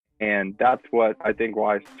And that's what I think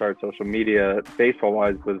why I started social media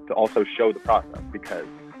baseball-wise, was to also show the process, because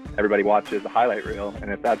everybody watches the highlight reel.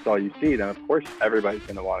 And if that's all you see, then of course everybody's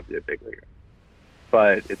going to want to be a big leaguer.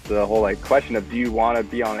 But it's the whole question of, do you want to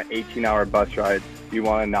be on an 18-hour bus ride? Do you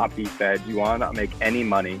want to not be fed? Do you want to not make any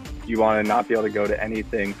money? Do you want to not be able to go to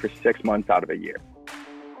anything for 6 months out of a year?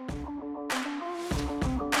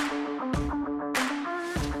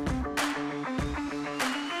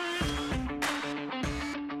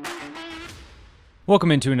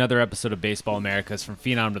 Welcome into another episode of Baseball Americas from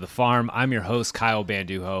Phenom to the Farm. I'm your host, Kyle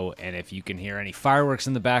Banduho, and if you can hear any fireworks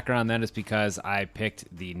in the background, that is because I picked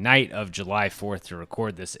the night of July 4th to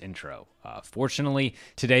record this intro. Fortunately,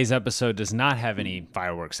 today's episode does not have any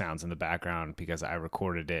fireworks sounds in the background because I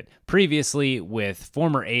recorded it previously with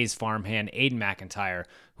former A's farmhand Aiden McIntyre,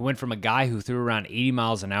 who went from a guy who threw around 80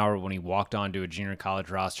 miles an hour when he walked onto a junior college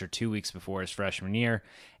roster 2 weeks before his freshman year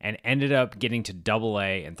and ended up getting to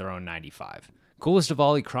Double-A and throwing 95. Coolest of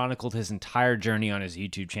all, he chronicled his entire journey on his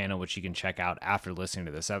YouTube channel, which you can check out after listening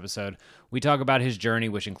to this episode. We talk about his journey,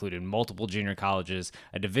 which included multiple junior colleges,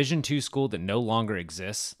 a Division II school that no longer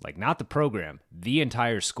exists, like not the program, the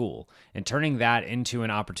entire school, and turning that into an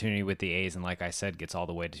opportunity with the A's, and like I said, gets all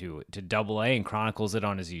the way to Double-A and chronicles it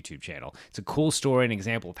on his YouTube channel. It's a cool story, an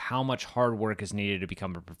example of how much hard work is needed to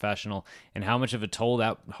become a professional, and how much of a toll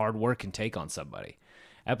that hard work can take on somebody.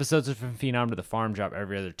 Episodes of From Phenom to the Farm drop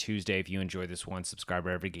every other Tuesday. If you enjoy this one, subscribe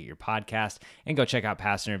wherever you get your podcast, and go check out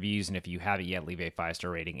past interviews. And if you haven't yet, leave a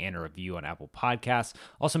 5-star rating and a review on Apple Podcasts.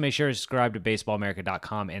 Also, make sure to subscribe to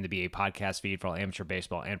BaseballAmerica.com and the BA podcast feed for all amateur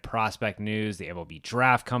baseball and prospect news. The MLB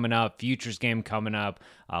draft coming up, futures game coming up.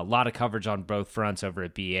 A lot of coverage on both fronts over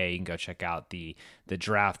at BA. You can go check out the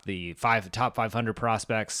draft, the top 500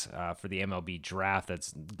 prospects for the MLB draft.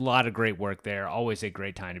 That's a lot of great work there. Always a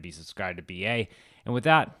great time to be subscribed to BA. And with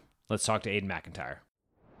that, let's talk to Aiden McIntyre.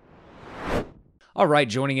 All right,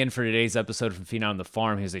 joining in for today's episode from Phenom on the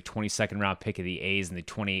Farm, he was a 22nd round pick of the A's in the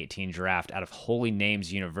 2018 draft out of Holy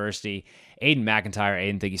Names University. Aiden McIntyre.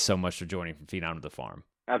 Aiden, thank you so much for joining from Phenom to the Farm.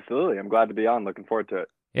 Absolutely. I'm glad to be on. Looking forward to it.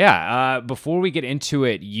 Yeah. Before we get into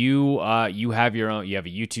it, you have a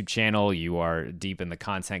YouTube channel. You are deep in the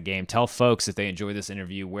content game. Tell folks, if they enjoy this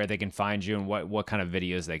interview, where they can find you and what kind of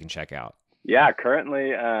videos they can check out. Yeah,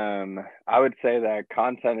 currently, I would say that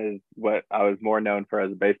content is what I was more known for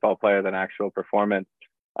as a baseball player than actual performance.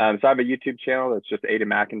 So I have a YouTube channel that's just Aiden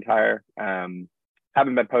McIntyre.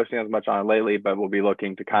 Haven't been posting as much on it lately, but we'll be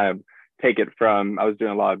looking to kind of take it from, I was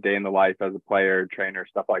doing a lot of day in the life as a player, trainer,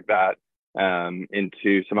 stuff like that,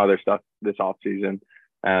 into some other stuff this off season.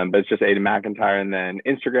 But it's just Aiden McIntyre. And then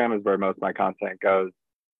Instagram is where most of my content goes.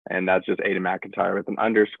 And that's just Aiden McIntyre with an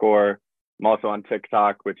underscore. I'm also on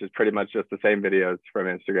TikTok, which is pretty much just the same videos from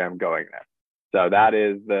Instagram going there. So that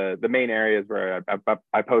is the main areas where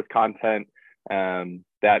I post content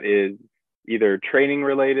that is either training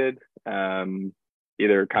related,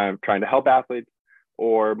 either kind of trying to help athletes,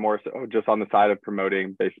 or more so just on the side of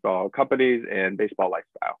promoting baseball companies and baseball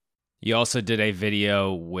lifestyle. You also did a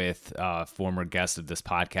video with former guest of this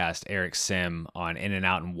podcast, Eric Sim, on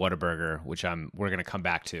In-N-Out and Whataburger, which we're going to come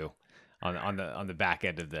back to on the back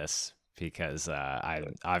end of this. Because I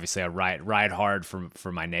ride hard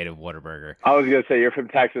for my native Whataburger. I was gonna say, you're from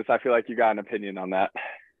Texas. I feel like you got an opinion on that.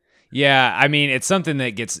 Yeah, I mean, it's something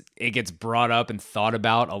that gets brought up and thought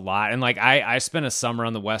about a lot. And like I spent a summer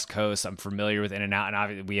on the West Coast. I'm familiar with In-N-Out, and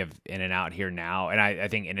obviously we have In-N-Out here now. And I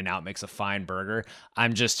think In-N-Out makes a fine burger.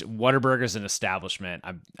 Whataburger's an establishment.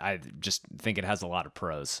 I just think it has a lot of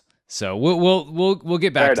pros. So we'll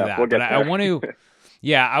get back to that. But I want to,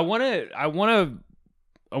 yeah, I want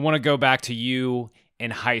to go back to you in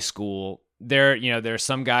high school. There are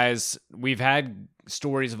some guys, we've had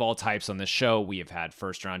stories of all types on this show. We have had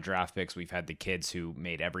first round draft picks. We've had the kids who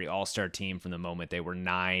made every all-star team from the moment they were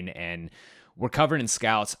 9 and were covered in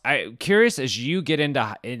scouts. I'm curious, as you get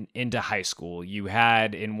into high school, you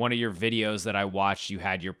had in one of your videos that I watched, you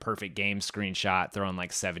had your perfect game screenshot throwing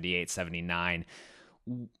like 78, 79.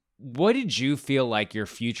 What did you feel like your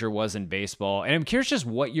future was in baseball? And I'm curious just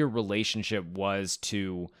what your relationship was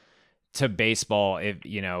to baseball, if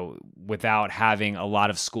without having a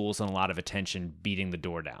lot of schools and a lot of attention beating the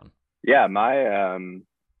door down. Yeah, my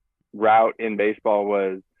route in baseball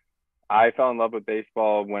was, I fell in love with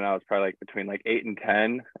baseball when I was probably between 8 and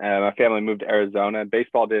 10. My family moved to Arizona.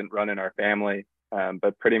 Baseball didn't run in our family,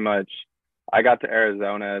 but pretty much I got to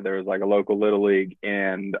Arizona. There was a local little league,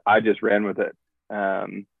 and I just ran with it.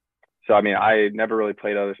 So, I mean, I never really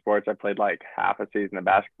played other sports. I played half a season of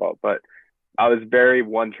basketball, but I was very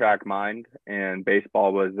one-track mind, and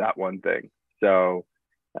baseball was that one thing. So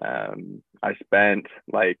I spent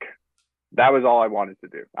that was all I wanted to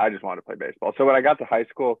do. I just wanted to play baseball. So when I got to high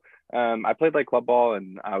school, I played like club ball,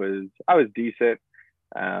 and I was decent.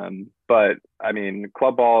 But I mean,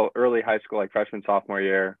 club ball, early high school, like freshman, sophomore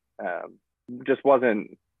year, just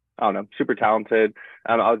wasn't, I don't know, super talented.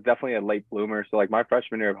 I was definitely a late bloomer. So like my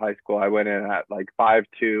freshman year of high school, I went in at like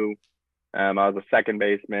 5'2". I was a second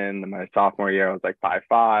baseman. In my sophomore year, I was like 5'5".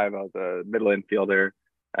 I was a middle infielder.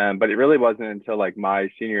 But it really wasn't until like my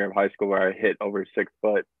senior year of high school where I hit over 6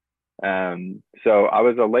 foot. So I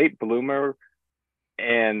was a late bloomer,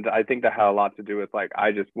 and I think that had a lot to do with like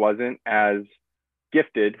I just wasn't as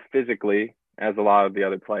gifted physically as a lot of the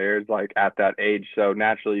other players like at that age. So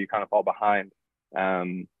naturally you kind of fall behind.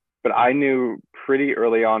 But I knew pretty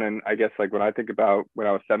early on, and I guess like when I think about when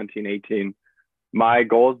I was 17, 18, my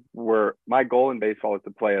goal in baseball was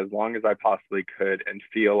to play as long as I possibly could and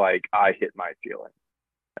feel like I hit my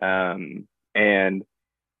ceiling. And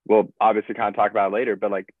we'll obviously kind of talk about it later,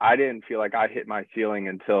 but like I didn't feel like I hit my ceiling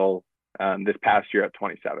until this past year at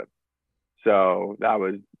 27. So that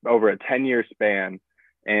was over a 10-year span.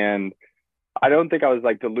 And I don't think I was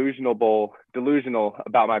like delusional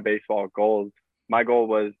about my baseball goals. My goal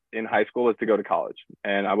was in high school was to go to college.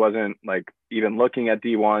 And I wasn't like even looking at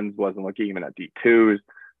D1s, wasn't looking even at D2s. It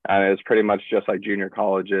was pretty much just like junior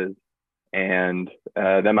colleges. And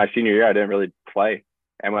then my senior year, I didn't really play.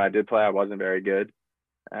 And when I did play, I wasn't very good.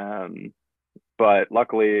 But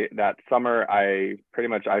luckily that summer, I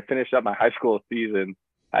finished up my high school season,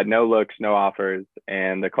 had no looks, no offers.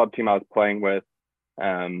 And the club team I was playing with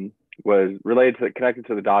was connected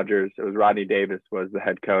to the Dodgers. It was Rodney Davis was the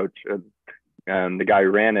head coach, the guy who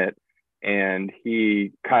ran it. And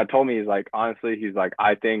he kind of told me, honestly,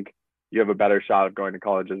 I think you have a better shot of going to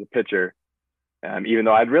college as a pitcher. Even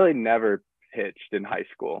though I'd really never pitched in high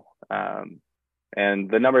school. And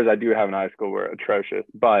the numbers I do have in high school were atrocious,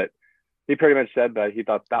 but he pretty much said that he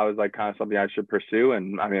thought that was like kind of something I should pursue.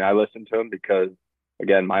 And I mean, I listened to him because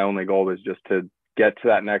again, my only goal was just to get to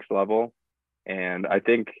that next level. And I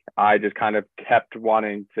think I just kind of kept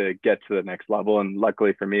wanting to get to the next level. And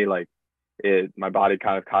luckily for me, my body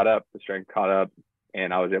kind of caught up, the strength caught up,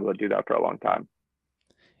 and I was able to do that for a long time.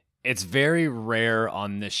 It's very rare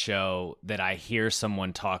on this show that I hear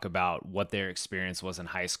someone talk about what their experience was in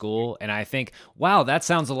high school. And I think, wow, that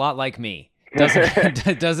sounds a lot like me.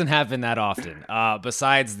 It doesn't happen that often,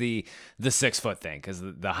 besides the 6 foot thing, because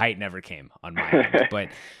the height never came on my end. But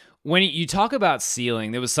when you talk about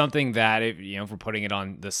ceiling, there was something that, if we're putting it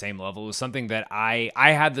on the same level, it was something that I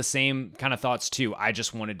had the same kind of thoughts too. I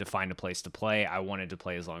just wanted to find a place to play. I wanted to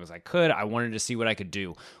play as long as I could. I wanted to see what I could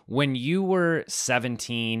do. When you were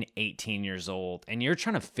 17, 18 years old, and you're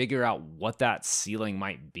trying to figure out what that ceiling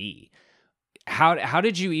might be, how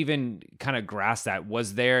did you even kind of grasp that?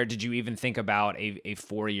 Did you even think about a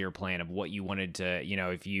 4-year plan of what you wanted to,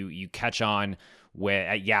 if you catch on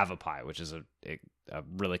at Yavapai, which is a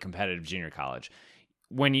really competitive junior college,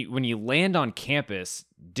 when you land on campus,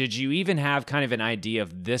 did you even have kind of an idea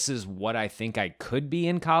of this is what I think I could be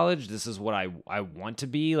in college? This is what I want to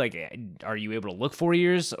be? Like, are you able to look 4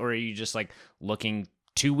 years, or are you just like looking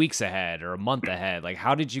 2 weeks ahead or a month ahead? Like,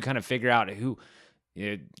 how did you kind of figure out who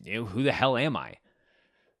the hell am I?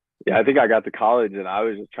 Yeah, I think I got to college and I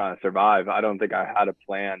was just trying to survive. I don't think I had a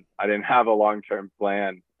plan. I didn't have a long-term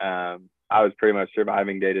plan. I was pretty much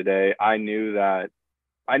surviving day to day. I knew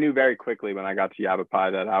very quickly when I got to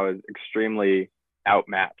Yavapai that I was extremely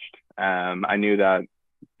outmatched. I knew that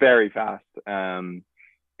very fast,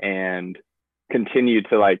 and continued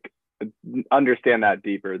to understand that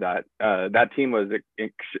deeper, that that team was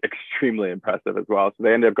extremely impressive as well. So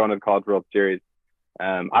they ended up going to the College World Series.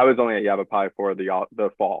 I was only at Yavapai for the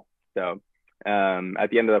fall. So at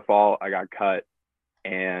the end of the fall, I got cut.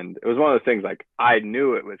 And it was one of those things, I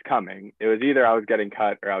knew it was coming. It was either I was getting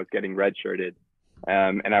cut or I was getting redshirted.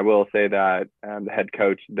 And I will say that the head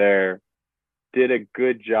coach there did a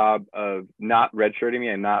good job of not redshirting me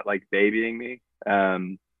and not babying me.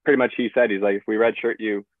 Pretty much he said, he's like, if we redshirt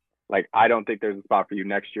you, I don't think there's a spot for you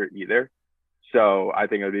next year either. So I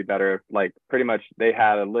think it would be better if pretty much they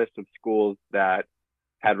had a list of schools that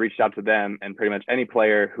had reached out to them, and pretty much any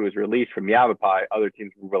player who was released from Yavapai, other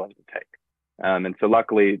teams were willing to take. And so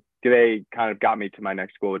luckily they kind of got me to my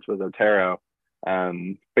next school, which was Otero.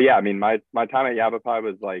 But yeah, I mean, my time at Yavapai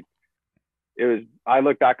was I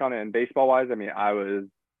look back on it, and baseball wise, I mean, I was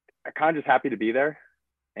kind of just happy to be there.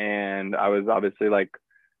 And I was obviously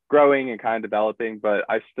growing and kind of developing, but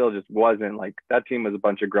I still just wasn't that team was a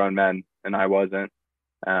bunch of grown men and I wasn't,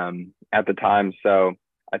 at the time. So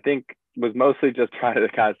I think was mostly just trying to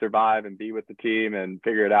kind of survive and be with the team and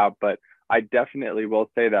figure it out. But I definitely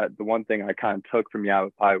will say that the one thing I kind of took from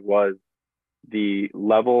Yavapai was the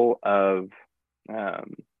level of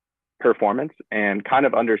performance and kind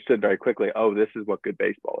of understood very quickly, oh, this is what good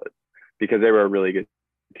baseball is, because they were a really good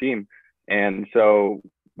team. And so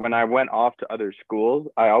when I went off to other schools,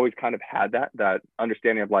 I always kind of had that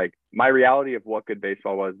understanding of like my reality of what good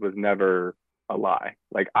baseball was never a lie.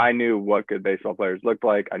 Like I knew what good baseball players looked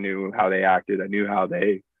like. I knew how they acted. I knew how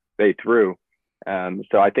they threw.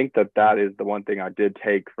 So I think that is the one thing I did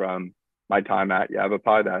take from my time at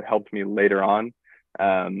Yavapai that helped me later on.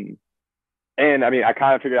 And I mean, I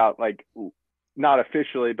kind of figured out, like, not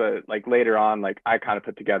officially, but like later on, like I kind of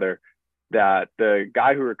put together that the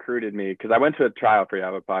guy who recruited me, because I went to a tryout for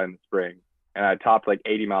Yavapai in the spring and I topped like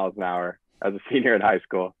 80 miles an hour as a senior in high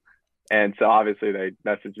school. And so obviously they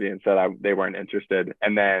messaged me and said they weren't interested.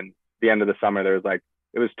 And then the end of the summer, there was like,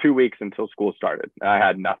 it was 2 weeks until school started and I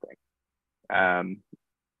had nothing. And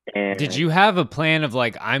did you have a plan of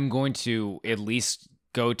like, I'm going to at least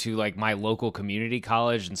go to like my local community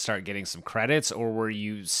college and start getting some credits? Or were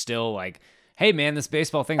you still like, hey man, this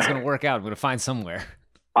baseball thing's going to work out. I'm going to find somewhere.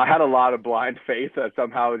 I had a lot of blind faith that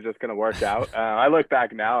somehow it was just going to work out. I look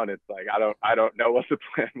back now and it's like, I don't know what the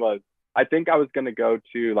plan was. I think I was going to go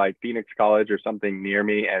to like Phoenix College or something near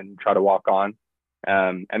me and try to walk on.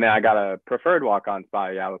 And then I got a preferred walk-on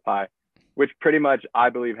spot at Yavapai, which pretty much I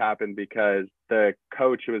believe happened because the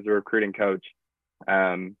coach who was the recruiting coach,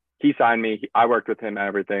 he signed me. I worked with him and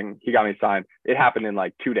everything. He got me signed. It happened in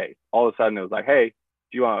like 2 days. All of a sudden it was like, hey,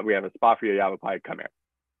 we have a spot for you at Yavapai, come here.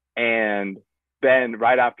 And then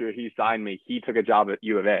right after he signed me, he took a job at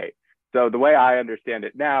U of A. So the way I understand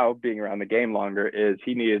it now, being around the game longer, is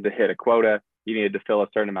he needed to hit a quota. He needed to fill a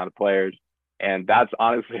certain amount of players. And that's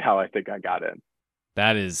honestly how I think I got in.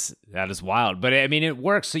 That is wild. But I mean, it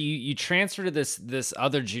works. So you transfer to this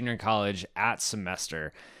other junior college at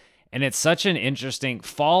semester. And it's such an interesting,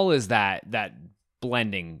 fall is that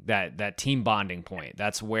blending, that team bonding point.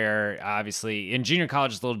 That's where obviously in junior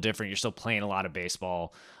college it's a little different. You're still playing a lot of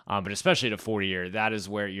baseball, but especially at a 4-year, that is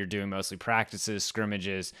where you're doing mostly practices,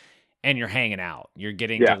 scrimmages, and you're hanging out. You're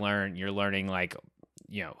getting to learn. You're learning like,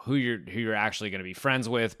 you know, who you're actually going to be friends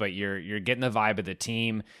with, but you're getting the vibe of the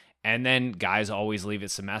team. And then guys always leave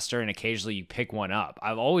at semester, and occasionally you pick one up.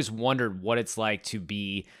 I've always wondered what it's like to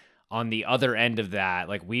be on the other end of that.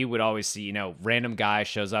 Like we would always see, you know, random guy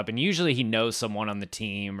shows up and usually he knows someone on the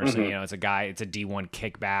team or so, you know, it's a D1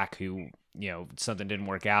 kickback who, you know, something didn't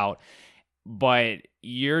work out, but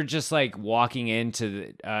you're just like walking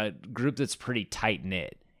into a group that's pretty tight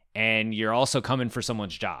knit and you're also coming for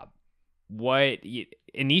someone's job.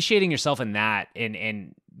 Initiating yourself in that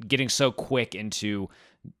and getting so quick into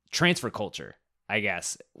transfer culture, I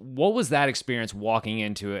guess. What was that experience walking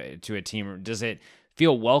into a team? Does it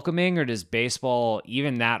feel welcoming, or does baseball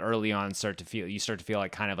even that early on start to feel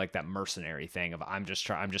like kind of like that mercenary thing of I'm just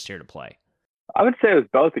here to play? I would say it was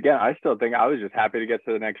both. Again, I still think I was just happy to get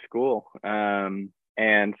to the next school. And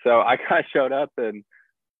so I kind of showed up, and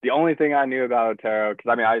the only thing I knew about Otero, because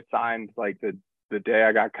I mean, I signed like the day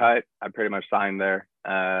I got cut, I pretty much signed there.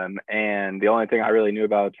 And the only thing I really knew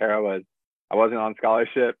about Otero was I wasn't on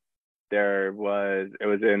scholarship. It was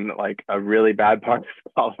in like a really bad part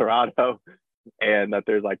of Colorado, and that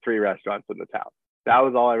there's like 3 restaurants in the town. That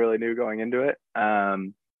was all I really knew going into it.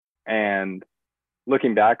 And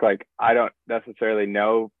looking back, like I don't necessarily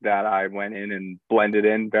know that I went in and blended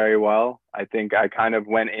in very well. I think I kind of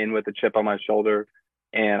went in with a chip on my shoulder.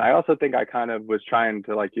 And I also think I kind of was trying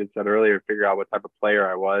to, like you said earlier, figure out what type of player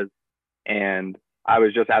I was. And I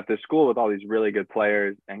was just at this school with all these really good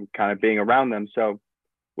players and kind of being around them. So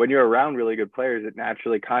when you're around really good players, it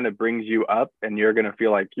naturally kind of brings you up and you're going to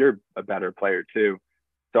feel like you're a better player too.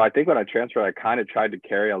 So I think when I transferred, I kind of tried to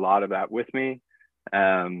carry a lot of that with me.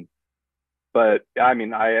 But I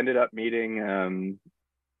mean, I ended up meeting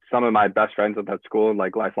some of my best friends at that school,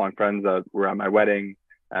 like lifelong friends that were at my wedding,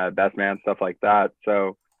 best man, stuff like that.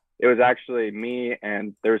 So it was actually me,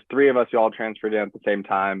 and there's 3 of us who all transferred in at the same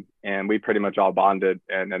time, and we pretty much all bonded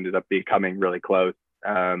and ended up becoming really close,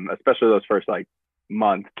 especially those first like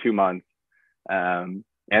month, 2 months. And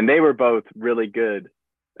they were both really good,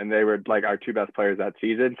 and they were like our 2 best players that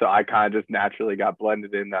season. So I kind of just naturally got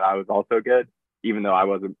blended in that I was also good, even though I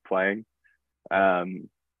wasn't playing.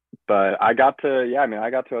 But I got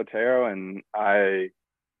to Otero, and I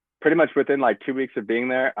pretty much within like 2 weeks of being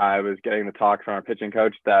there, I was getting the talk from our pitching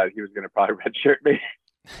coach that he was going to probably redshirt me.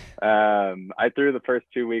 I threw the first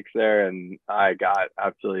 2 weeks there, and I got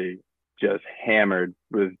absolutely just hammered,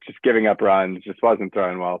 was just giving up runs, just wasn't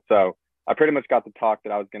throwing well. So I pretty much got the talk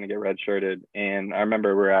that I was going to get redshirted. And I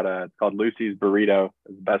remember we're at it's called Lucy's Burrito.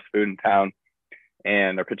 It's the best food in town.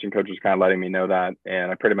 And our pitching coach was kind of letting me know that.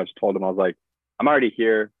 And I pretty much told him, I was like, I'm already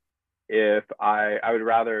here. I would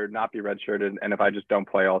rather not be redshirted, and if I just don't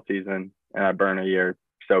play all season and I burn a year,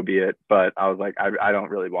 so be it. But I was like, I don't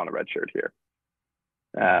really want a redshirt here.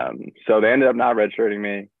 So they ended up not redshirting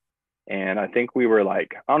me. And I think we were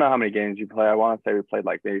like, I don't know how many games you play. I want to say we played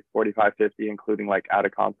like maybe 45, 50, including like out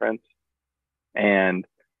of conference. And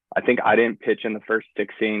I think I didn't pitch in the first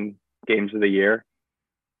 16 games of the year.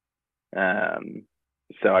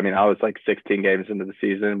 So, I mean, I was like 16 games into the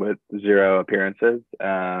season with 0 appearances.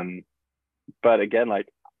 But again, like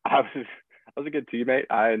I was a good teammate.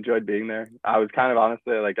 I enjoyed being there. I was kind of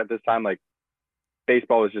honestly like at this time, like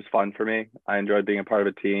baseball was just fun for me. I enjoyed being a part of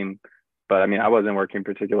a team, but I mean, I wasn't working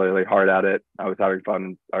particularly hard at it. I was having fun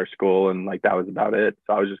in our school, and like that was about it.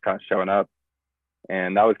 So I was just kind of showing up,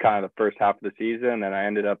 and that was kind of the first half of the season. And I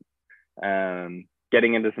ended up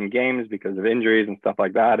getting into some games because of injuries and stuff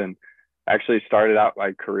like that, and actually started out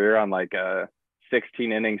my career on like a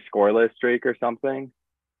 16 inning scoreless streak or something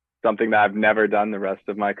that I've never done the rest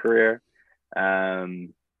of my career.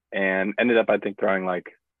 And ended up, I think, throwing like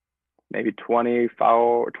maybe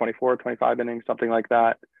 24, 25 innings, something like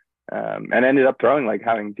that. And ended up throwing like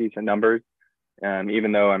having decent numbers.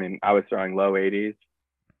 Even though, I mean, I was throwing low 80s.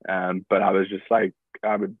 But I was just like,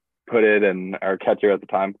 I would put it, and our catcher at the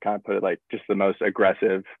time kind of put it like just the most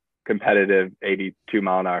aggressive, competitive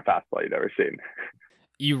 82-mile-an-hour fastball you'd ever seen.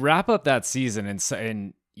 You wrap up that season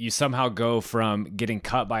and you somehow go from getting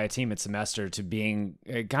cut by a team at semester to being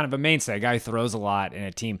kind of a mainstay, a guy who throws a lot in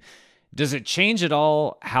a team. Does it change at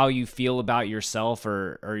all how you feel about yourself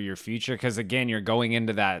or your future? Because again, you're going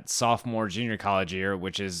into that sophomore, junior college year,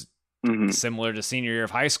 which is similar to senior year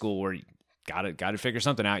of high school, where you got to figure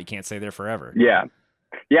something out. You can't stay there forever. Yeah.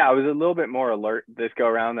 I was a little bit more alert this go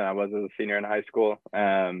around than I was as a senior in high school.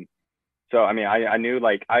 So, I mean, I knew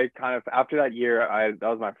like I kind of, after that year, that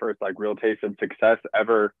was my first like real taste of success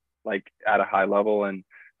ever, like at a high level. And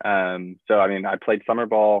so, I mean, I played summer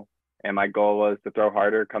ball, and my goal was to throw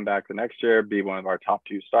harder, come back the next year, be one of our top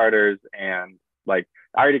 2 starters. And like,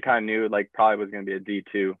 I already kind of knew like probably was going to be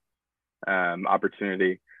a D2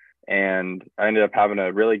 opportunity. And I ended up having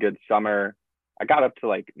a really good summer. I got up to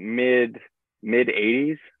like mid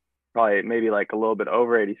 80s, probably maybe like a little bit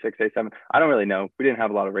over 86, 87. I don't really know. We didn't have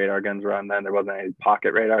a lot of radar guns around then. There wasn't any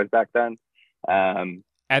pocket radars back then.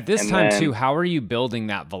 At this time too, how are you building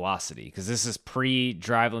that velocity? Because this is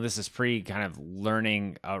pre-driveline, this is pre kind of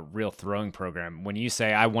learning a real throwing program. When you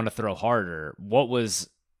say I want to throw harder, what was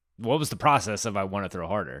the process of I want to throw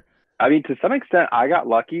harder? I mean, to some extent, I got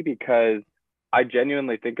lucky because I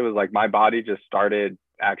genuinely think it was like my body just started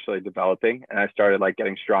actually developing, and I started like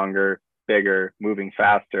getting stronger, bigger, moving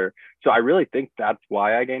faster. So I really think that's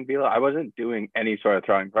why I gained velo. I wasn't doing any sort of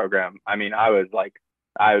throwing program. I mean, I was like,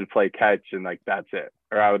 I would play catch and like that's it,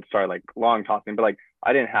 or I would start like long tossing, but like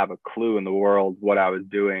I didn't have a clue in the world what I was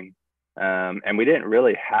doing. And we didn't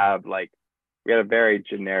really have like, we had a very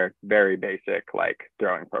generic, very basic like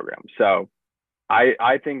throwing program. So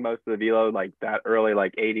I think most of the velo, like that early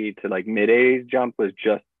like 80 to like mid 80s jump, was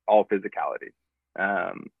just all physicality,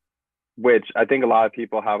 which I think a lot of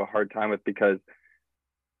people have a hard time with, because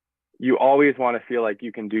you always want to feel like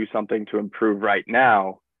you can do something to improve right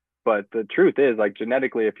now. But the truth is, like,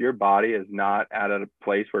 genetically, if your body is not at a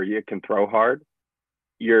place where you can throw hard,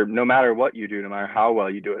 no matter what you do, no matter how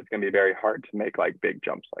well you do it, it's going to be very hard to make like big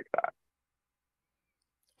jumps like that.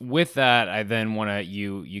 With that, I then want to,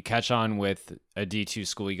 you catch on with a D2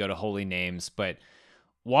 school, you go to Holy Names, but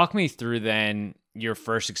walk me through then your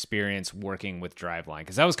first experience working with driveline.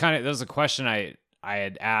 Because that was a question I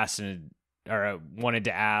had asked or wanted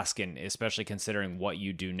to ask, and especially considering what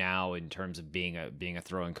you do now in terms of being a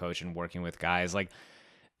throwing coach and working with guys. Like,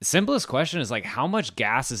 the simplest question is like, how much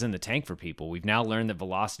gas is in the tank for people? We've now learned that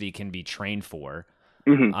velocity can be trained for.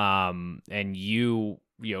 And you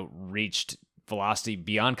reached velocity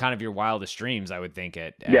beyond kind of your wildest dreams, I would think,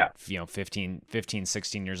 at 15,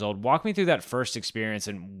 16 years old. Walk me through that first experience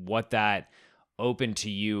and what that opened to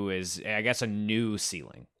you is, I guess, a new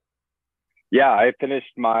ceiling. Yeah, I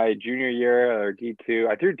finished my junior year or D2.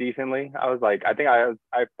 I threw decently. I was like, I think I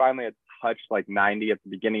finally had touched like 90 at the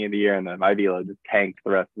beginning of the year, and then my velo just tanked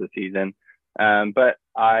the rest of the season. But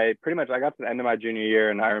I got to the end of my junior year,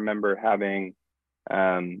 and I remember having,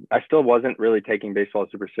 I still wasn't really taking baseball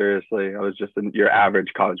super seriously. I was just your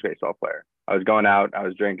average college baseball player. I was going out, I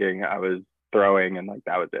was drinking, I was throwing, and like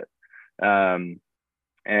that was it.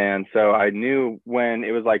 And so I knew when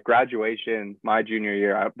it was like graduation, my junior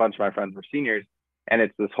year, a bunch of my friends were seniors, and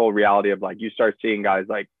it's this whole reality of like, you start seeing guys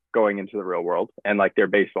like going into the real world and like their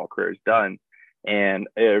baseball career is done. And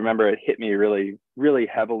I remember it hit me really, really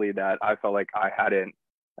heavily that I felt like I hadn't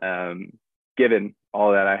given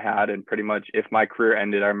all that I had. And pretty much if my career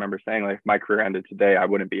ended, I remember saying, like, if my career ended today, I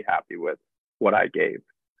wouldn't be happy with what I gave.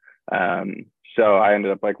 So I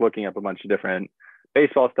ended up like looking up a bunch of different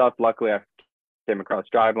baseball stuff. Luckily, I came across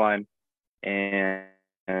Driveline, and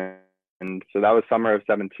so that was summer of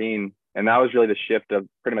 17, and that was really the shift of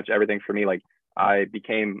pretty much everything for me. Like, I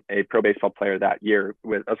became a pro baseball player that year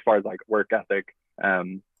with, as far as like work ethic,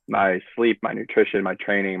 my sleep, my nutrition, my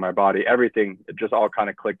training, my body, everything, it just all kind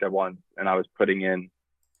of clicked at once. And I was putting in,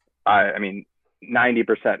 I mean,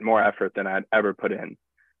 90% more effort than I'd ever put in.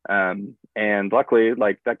 And luckily,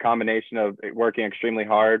 like, that combination of working extremely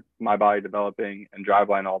hard, my body developing, and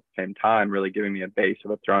Driveline all at the same time, really giving me a base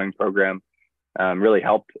of a throwing program, really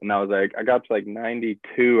helped. And I was like, I got to like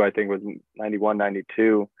 92, I think it was 91,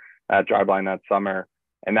 92 at Driveline that summer.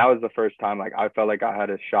 And that was the first time like I felt like I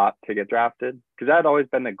had a shot to get drafted, because that had always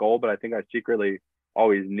been the goal, but I think I secretly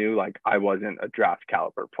always knew like I wasn't a draft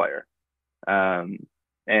caliber player.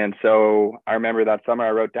 And so I remember that summer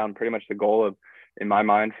I wrote down pretty much the goal of, in my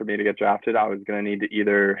mind, for me to get drafted, I was going to need to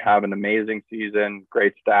either have an amazing season,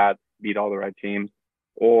 great stats, beat all the right teams,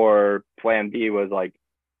 or plan B was like,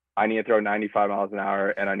 I need to throw 95 miles an hour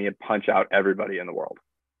and I need to punch out everybody in the world.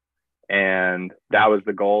 And that was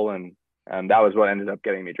the goal. And that was what ended up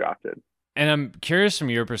getting me drafted. And I'm curious from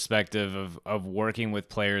your perspective of working with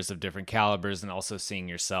players of different calibers and also seeing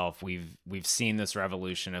yourself. We've seen this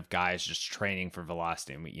revolution of guys just training for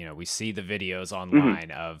velocity. And we see the videos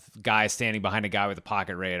online of guys standing behind a guy with a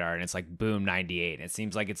pocket radar, and it's like boom 98. And it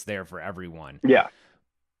seems like it's there for everyone. Yeah.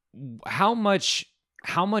 How much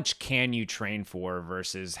can you train for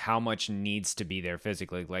versus how much needs to be there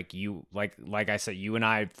physically? Like I said, you and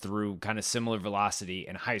I threw kind of similar velocity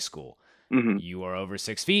in high school. You are over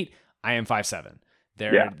 6 feet. I am 5'7".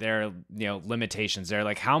 There are limitations there.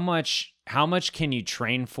 Like how much can you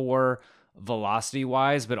train for velocity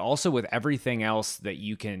wise, but also with everything else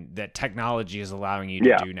that technology is allowing you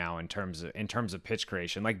to do now in terms of pitch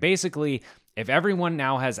creation. Like basically, if everyone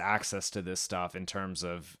now has access to this stuff in terms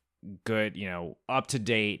of good, up to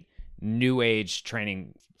date, new age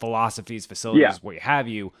training philosophies, facilities, what have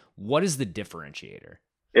you, what is the differentiator?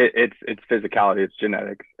 It's physicality, it's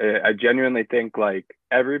genetics. I genuinely think like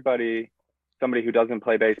somebody who doesn't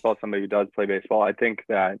play baseball, somebody who does play baseball, I think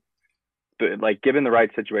that like given the right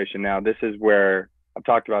situation now, this is where I've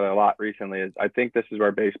talked about it a lot recently, is I think this is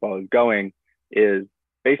where baseball is going. Is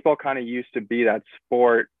baseball kind of used to be that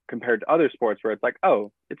sport compared to other sports where it's like,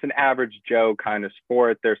 oh, it's an average Joe kind of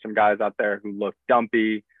sport. There's some guys out there who look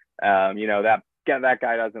dumpy. That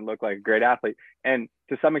guy doesn't look like a great athlete. And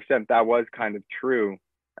to some extent that was kind of true.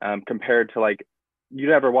 Compared to like, you'd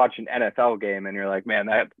ever watch an NFL game and you're like, man,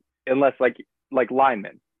 unless like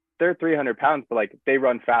linemen, they're 300 pounds, but like they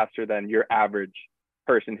run faster than your average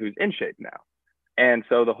person who's in shape now. And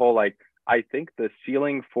so the whole, like, I think the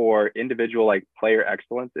ceiling for individual like player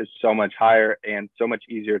excellence is so much higher and so much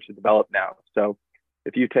easier to develop now. So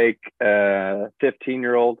if you take a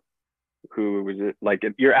 15-year-old who was like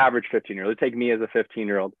your average 15-year-old, take me as a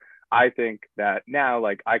 15-year-old, I think that now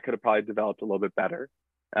like I could have probably developed a little bit better.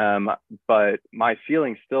 But my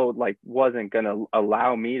ceiling still like wasn't going to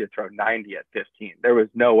allow me to throw 90 at 15. There was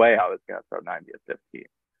no way I was going to throw 90 at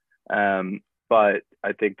 15. But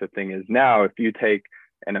I think the thing is now, if you take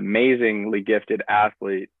an amazingly gifted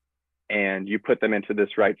athlete and you put them into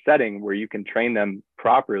this right setting where you can train them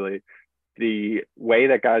properly, the way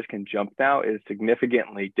that guys can jump now is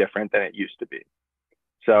significantly different than it used to be.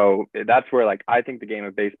 So that's where like I think the game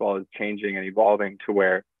of baseball is changing and evolving to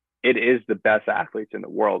where it is the best athletes in the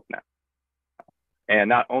world now. And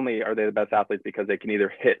not only are they the best athletes because they can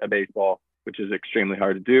either hit a baseball, which is extremely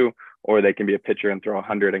hard to do, or they can be a pitcher and throw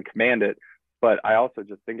 100 and command it. But I also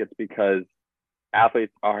just think it's because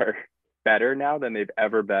athletes are better now than they've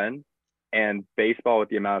ever been. And baseball, with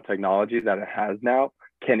the amount of technology that it has now,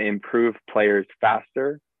 can improve players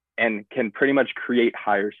faster and can pretty much create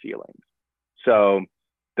higher ceilings. So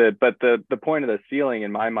the point of the ceiling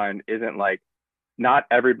in my mind isn't like, not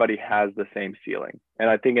everybody has the same ceiling. And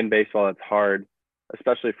I think in baseball, it's hard,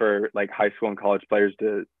 especially for like high school and college players,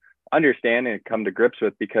 to understand and come to grips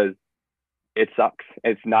with, because it sucks.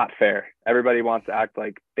 It's not fair. Everybody wants to act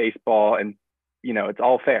like baseball and, it's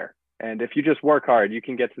all fair. And if you just work hard, you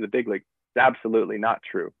can get to the big league. It's absolutely not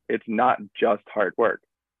true. It's not just hard work.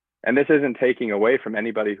 And this isn't taking away from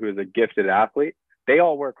anybody who is a gifted athlete. They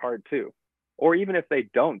all work hard too. Or even if they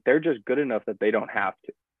don't, they're just good enough that they don't have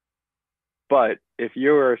to. But if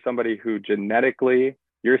you're somebody who genetically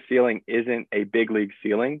your ceiling isn't a big league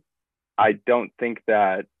ceiling, I don't think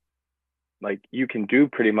that like you can do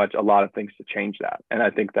pretty much a lot of things to change that. And I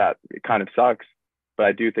think that it kind of sucks, but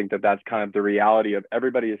I do think that that's kind of the reality of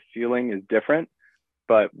everybody's ceiling is different.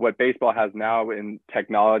 But what baseball has now in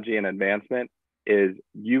technology and advancement is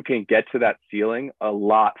you can get to that ceiling a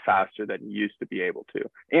lot faster than you used to be able to.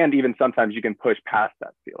 And even sometimes you can push past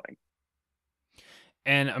that ceiling.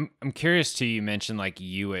 And I'm curious too, you mentioned like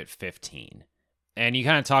you at 15. And you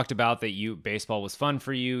kind of talked about that baseball was fun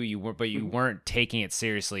for you, but you weren't taking it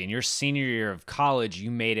seriously. In your senior year of college,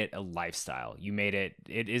 you made it a lifestyle. It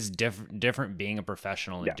is different being a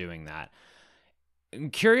professional and doing that. I'm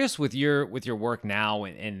curious with your work now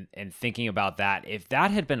and thinking about that, if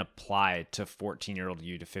that had been applied to 14-year-old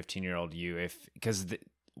you, to 15-year-old you, because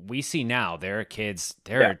we see now there are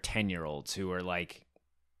 10-year-olds who are like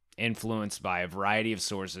influenced by a variety of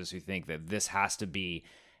sources who think that this has to be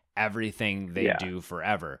everything they do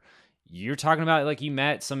forever. You're talking about like you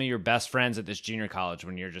met some of your best friends at this junior college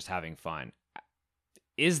when you're just having fun.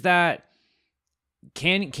 Is that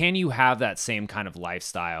can you have that same kind of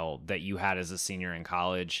lifestyle that you had as a senior in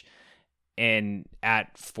college and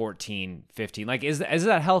at 14, 15? Like is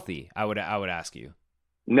that healthy? I would ask you.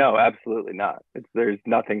 No, absolutely not. There's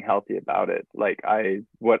nothing healthy about it. Like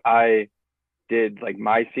what I did like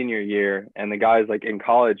my senior year, and the guys like in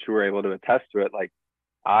college who were able to attest to it, like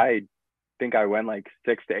I think I went like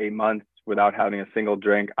 6 to 8 months without having a single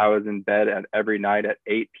drink. I was in bed every night at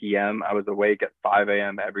 8 p.m. I was awake at 5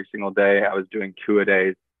 a.m. every single day. I was doing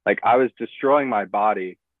 2-a-days. Like I was destroying my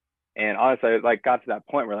body. And honestly, I like got to that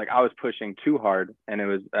point where like I was pushing too hard, and it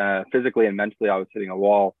was physically and mentally I was hitting a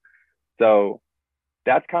wall. So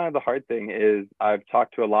that's kind of the hard thing is I've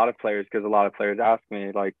talked to a lot of players, because a lot of players ask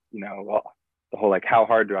me like, well, the whole like how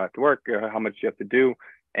hard do I have to work, or how much do you have to do?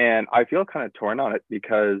 And I feel kind of torn on it,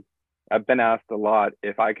 because I've been asked a lot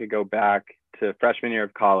if I could go back to freshman year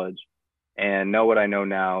of college and know what I know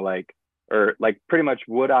now, or pretty much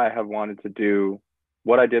would I have wanted to do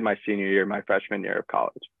what I did my senior year, my freshman year of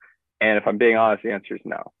college? And if I'm being honest, the answer is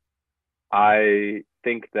no. I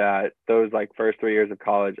think that those like first 3 years of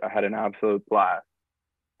college, I had an absolute blast.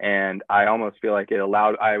 And I almost feel like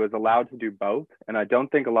I was allowed to do both. And I don't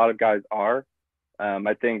think a lot of guys are.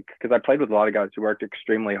 I think because I played with a lot of guys who worked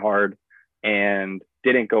extremely hard and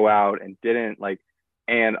didn't go out and didn't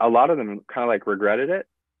and a lot of them kind of like regretted it.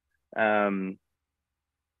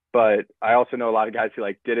 But I also know a lot of guys who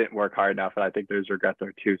like didn't work hard enough, and I think there's regrets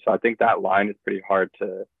there too. So I think that line is pretty hard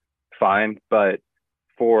to find. But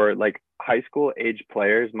for like high school age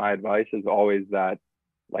players, my advice is always that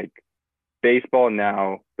like baseball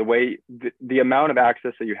now, the amount of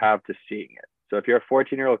access that you have to seeing it. So if you're a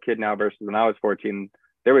 14-year-old kid now versus when I was 14,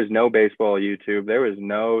 there was no baseball YouTube, there was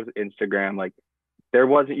no Instagram, like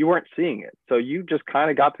you weren't seeing it. So you just kind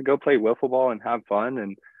of got to go play wiffle ball and have fun.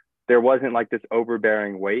 And there wasn't like this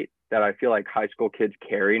overbearing weight that I feel like high school kids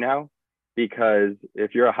carry now. Because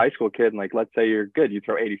if you're a high school kid, and like, let's say you're good, you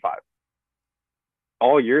throw 85.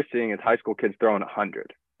 All you're seeing is high school kids throwing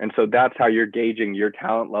 100. And so that's how you're gauging your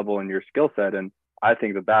talent level and your skill set. And I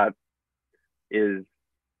think that is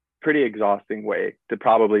pretty exhausting way to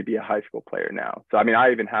probably be a high school player now. So, I mean,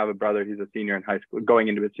 I even have a brother, he's a senior in high school, going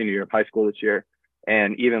into his senior year of high school this year.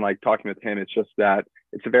 And even like talking with him, it's just that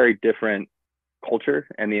it's a very different culture.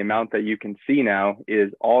 And the amount that you can see now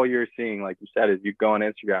is all you're seeing, like you said, is you go on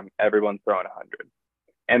Instagram, everyone's throwing 100.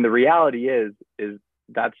 And the reality is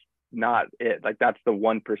that's not it. Like that's the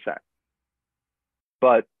 1%.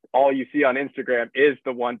 But all you see on Instagram is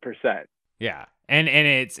the 1%. Yeah. And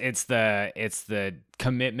it's the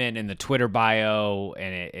commitment in the Twitter bio,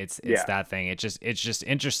 and it's that thing. It's just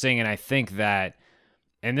interesting. And I think that,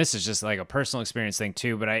 and this is just like a personal experience thing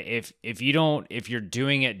too, but if you're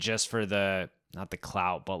doing it just for not the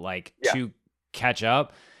clout, but like to catch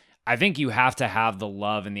up, I think you have to have the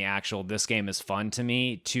love and the actual, this game is fun to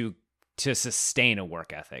me to sustain a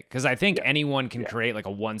work ethic. Cause I think anyone can create like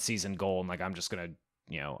a 1-season goal and like, I'm just going to,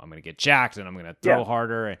 I'm going to get jacked and I'm going to throw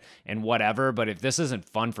harder and whatever. But if this isn't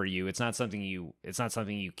fun for you, it's not something you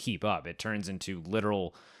keep up. It turns into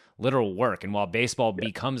literal work. And while baseball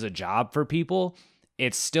becomes a job for people,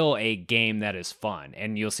 it's still a game that is fun.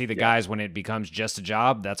 And you'll see the guys when it becomes just a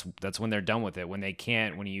job, that's when they're done with it. When they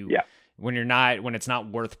can't, when it's not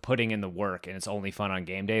worth putting in the work and it's only fun on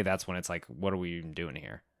game day, that's when it's like, what are we even doing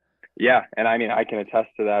here? Yeah. And I mean, I can attest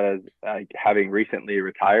to that as like having recently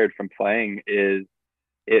retired from playing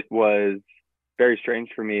it was very strange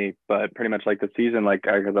for me, but pretty much like the season, like,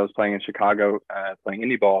 because I was playing in Chicago, playing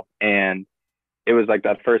indie ball, and it was like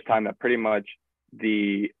that first time that pretty much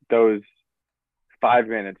those 5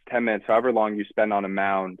 minutes, 10 minutes, however long you spend on a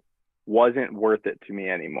mound wasn't worth it to me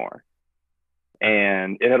anymore.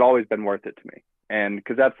 And it had always been worth it to me. And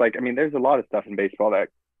because that's like, I mean, there's a lot of stuff in baseball that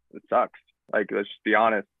sucks. Like, let's just be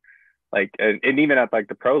honest. like, and even at like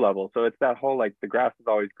the pro level. So it's that whole, like, the grass is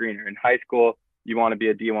always greener. In high school, you want to be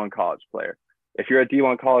a D1 college player. If you're a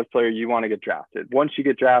D1 college player, you want to get drafted. Once you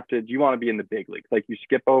get drafted, you want to be in the big leagues. Like, you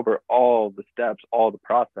skip over all the steps, all the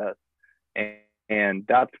process. And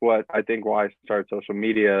that's what I think why I started social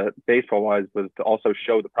media baseball wise, was to also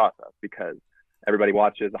show the process, because everybody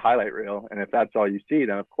watches a highlight reel. And if that's all you see,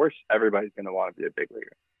 then of course everybody's going to want to be a big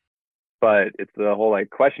leaguer. But it's the whole, like,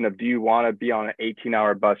 question of, do you want to be on an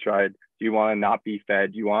 18-hour bus ride? Do you want to not be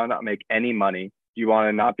fed? Do you want to not make any money? Do you want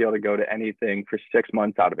to not be able to go to anything for 6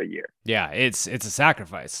 months out of a year? Yeah, it's a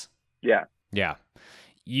sacrifice. Yeah. Yeah.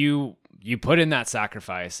 You put in that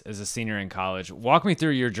sacrifice as a senior in college. Walk me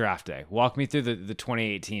through your draft day. Walk me through the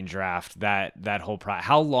 2018 draft, that whole process.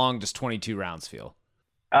 How long does 22 rounds feel?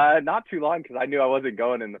 Not too long, because I knew I wasn't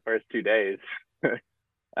going in the first 2 days.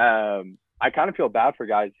 I kind of feel bad for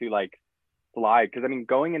guys who, like, slide, because I mean,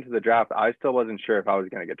 going into the draft, I still wasn't sure if I was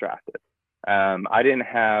going to get drafted. I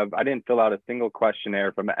didn't fill out a single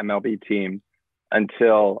questionnaire from an MLB team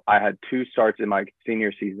until I had 2 starts in my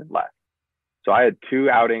senior season left. So I had 2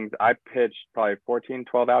 outings. I pitched probably 14,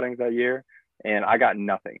 12 outings that year, and I got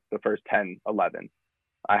nothing the first 10, 11.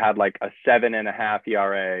 I had like a 7.5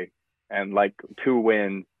 ERA and like 2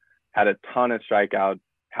 wins, had a ton of strikeouts,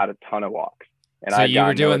 had a ton of walks. And so you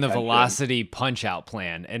were doing the velocity punch out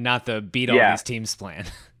plan and not the beat all these teams plan.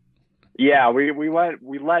 Yeah, we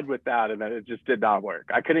led with that, and then it just did not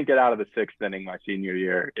work. I couldn't get out of the 6th inning my senior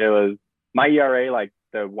year. It was my ERA, like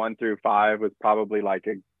the 1 through 5 was probably like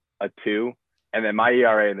a 2. And then my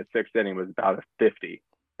ERA in the 6th inning was about a 50.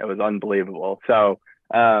 It was unbelievable. So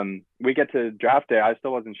we get to draft day. I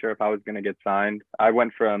still wasn't sure if I was going to get signed. I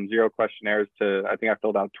went from 0 questionnaires to, I think I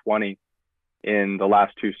filled out 20 in the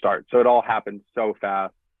last 2 starts. So it all happened so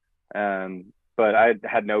fast. But I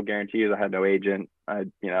had no guarantees. I had no agent. So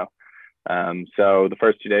the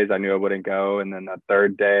first 2 days I knew I wouldn't go. And then that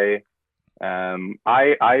 3rd day, I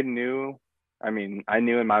knew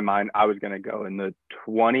in my mind I was going to go in the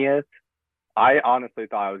 20th. I honestly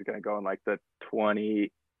thought I was going to go in like the 25th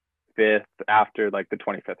after like the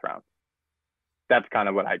 25th round. That's kind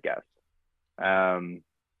of what I guessed. And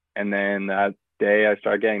then that day I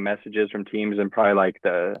started getting messages from teams in probably like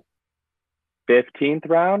the 15th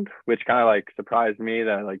round, which kind of like surprised me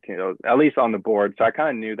that, like, at least on the board. So I kind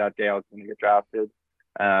of knew that day I was going to get drafted.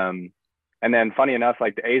 And then funny enough,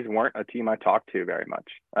 like, the A's weren't a team I talked to very much.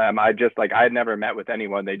 I had never met with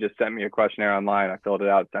anyone. They just sent me a questionnaire online. I filled it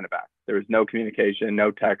out, sent it back. There was no communication, no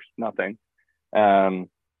text, nothing. And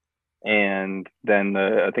then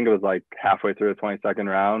I think it was like halfway through the 22nd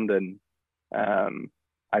round. And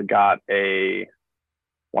I got like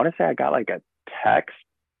a text.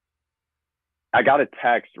 I got a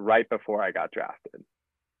text right before I got drafted.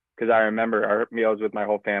 Because I remember I was with my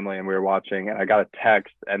whole family and we were watching, and I got a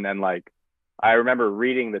text, and then like I remember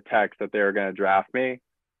reading the text that they were going to draft me,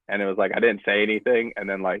 and it was like I didn't say anything, and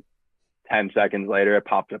then like 10 seconds later it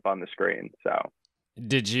popped up on the screen. So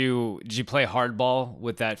did you play hardball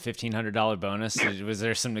with that $1,500 bonus? Was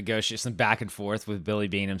there some negotiation, some back and forth with Billy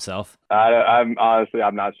Beane himself? I'm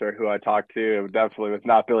not sure who I talked to. It definitely was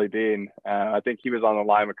not Billy Beane. I think he was on the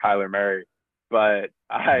line with Kyler Murray. But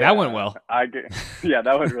that went well. Yeah,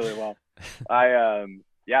 that went really well. I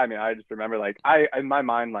just remember, like, in my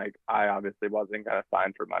mind, like, I obviously wasn't gonna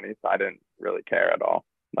sign for money, so I didn't really care at all.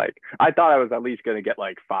 Like, I thought I was at least gonna get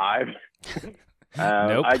like 5.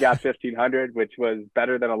 Nope. I got 1,500, which was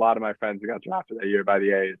better than a lot of my friends who got drafted that year by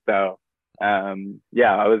the A's. So I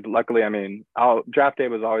was luckily. I mean, draft day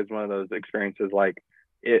was always one of those experiences, like,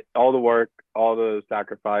 all the work, all the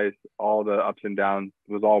sacrifice, all the ups and downs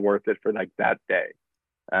was all worth it for like that day.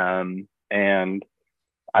 And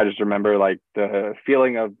I just remember, like, the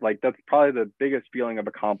feeling of, like, that's probably the biggest feeling of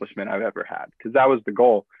accomplishment I've ever had, because that was the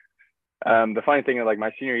goal. The funny thing is, like,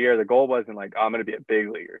 my senior year, the goal wasn't like, oh, I'm going to be a big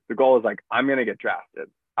leaguer. The goal was like, I'm going to get drafted.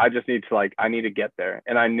 I just need to, like, I need to get there.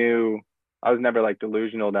 And I knew I was never like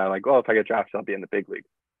delusional that, like, well, if I get drafted, I'll be in the big league.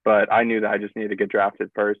 But I knew that I just needed to get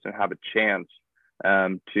drafted first and have a chance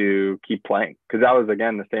to keep playing, because that was,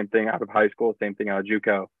 again, the same thing out of high school, same thing out of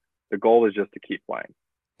JUCO. The goal was just to keep playing.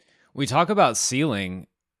 We talk about ceiling.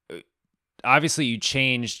 Obviously, you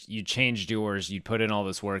changed yours. You put in all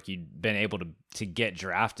this work. You'd been able to get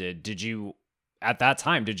drafted. At that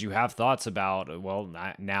time, did you have thoughts about, well,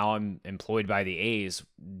 now I'm employed by the A's?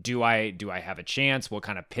 Do I have a chance? What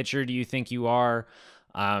kind of pitcher do you think you are?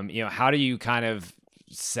 How do you kind of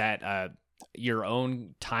set your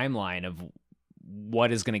own timeline of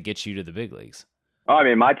what is going to get you to the big leagues? Oh, I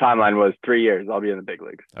mean, my timeline was 3 years. I'll be in the big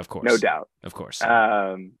leagues. Of course. No doubt. Of course.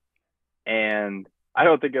 And I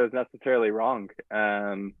don't think it was necessarily wrong.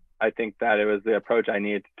 I think that it was the approach I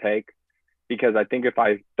needed to take. because I think if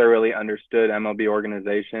I thoroughly understood MLB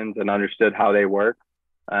organizations and understood how they work,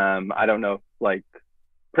 I don't know, like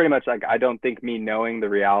pretty much like I don't think me knowing the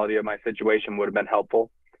reality of my situation would have been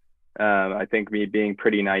helpful. I think me being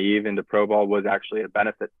pretty naive into pro ball was actually a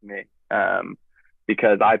benefit to me,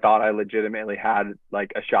 because I thought I legitimately had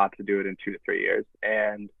like a shot to do it in 2 to 3 years.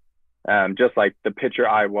 And just like the pitcher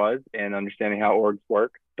I was and understanding how orgs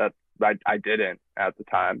work, that's I didn't at the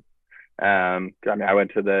time. I mean, I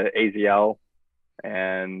went to the AZL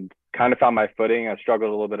and kind of found my footing. I struggled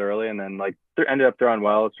a little bit early, and then like ended up throwing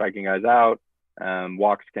well, striking guys out.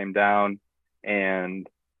 Walks came down, and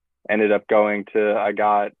ended up going to, I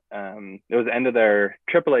got, it was the end of their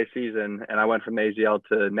AAA season, and I went from AZL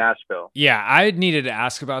to Nashville. Yeah, I needed to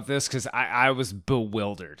ask about this because I was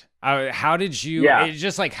bewildered. How did you, Yeah. it's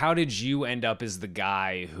just like, how did you end up as the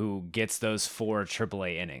guy who gets those 4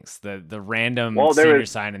 AAA innings, the random senior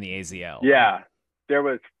sign in the AZL? Yeah, there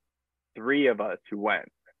was 3 of us who went,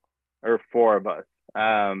 or 4 of us.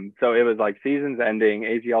 So it was like season's ending,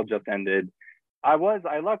 AZL just ended. I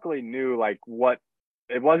luckily knew like what,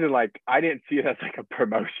 it wasn't like, I didn't see it as like a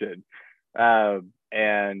promotion.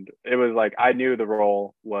 And it was like, I knew the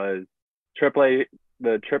role was AAA,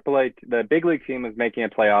 the big league team was making a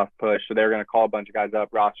playoff push. So they were going to call a bunch of guys up,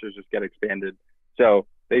 rosters just get expanded. So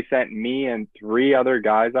they sent me and 3 other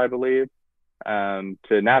guys, I believe, to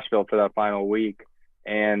Nashville for that final week.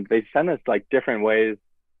 And they sent us like different ways.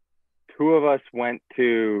 2 of us went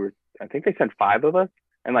to, I think they sent 5 of us,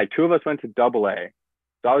 and like 2 of us went to AA.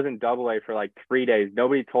 So I was in AA for like 3 days.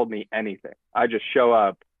 Nobody told me anything. I just show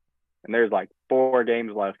up, and there's like 4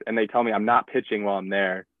 games left, and they tell me I'm not pitching while I'm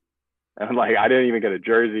there. And I'm like, I didn't even get a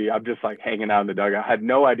jersey. I'm just like hanging out in the dugout. I had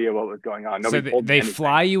no idea what was going on. Nobody told me anything.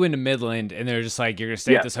 Fly you into Midland, and they're just like, you're gonna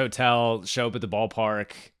stay at this hotel, show up at the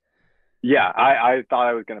ballpark. Yeah, I thought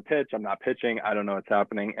I was gonna pitch. I'm not pitching. I don't know what's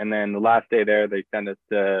happening. And then the last day there, they tell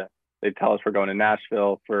us we're going to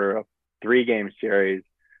Nashville for a 3-game series.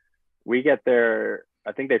 We get there,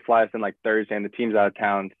 I think they fly us in like Thursday, and the team's out of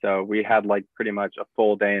town. So we had like pretty much a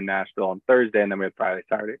full day in Nashville on Thursday, and then we had Friday,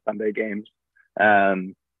 Saturday, Sunday games.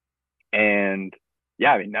 And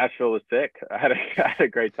yeah, I mean, Nashville was sick. I had a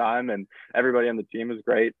great time, and everybody on the team was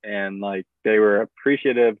great. And like, they were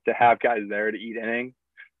appreciative to have guys there to eat innings.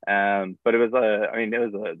 But it was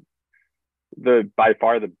by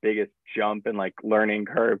far the biggest jump and like learning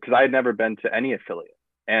curve, because I had never been to any affiliate.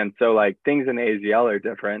 And so like things in the AZL are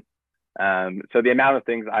different. So the amount of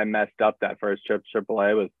things I messed up that first trip to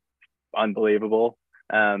AAA was unbelievable.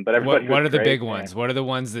 But what are the big ones? What are the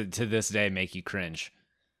ones that to this day make you cringe?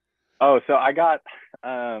 Oh, so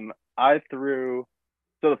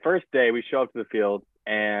so the first day we show up to the field,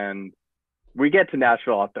 and we get to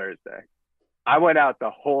Nashville on Thursday. I went out the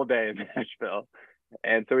whole day in Nashville.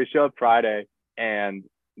 And so we show up Friday, and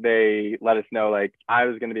they let us know like I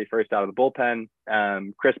was going to be first out of the bullpen.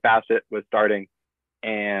 Chris Bassett was starting,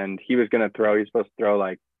 and he was supposed to throw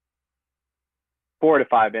like 4 to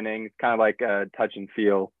 5 innings, kind of like a touch and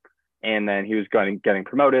feel. And then he was getting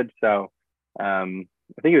promoted. So I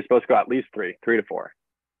think he was supposed to go at least 3 to 4.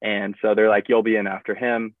 And so they're like, you'll be in after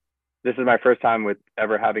him. This is my first time with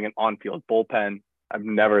ever having an on-field bullpen. I've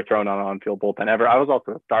never thrown on an on-field bullpen ever. I was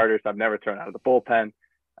also a starter, so I've never thrown out of the bullpen.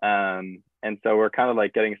 And so we're kind of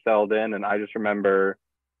like getting settled in. And I just remember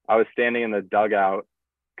I was standing in the dugout,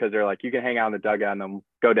 because they're like, you can hang out in the dugout and then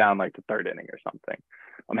go down like the 3rd inning or something.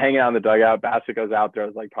 I'm hanging out in the dugout. Bassett goes out there. It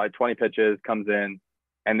was like probably 20 pitches, comes in.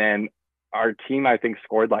 And then our team, I think,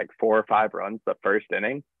 scored like 4 or 5 runs the first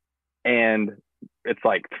inning. And it's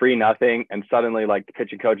like 3-0. And suddenly like the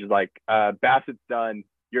pitching coach is like, Bassett's done.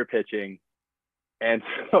 You're pitching. And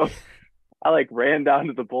so I like ran down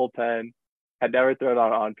to the bullpen, had never thrown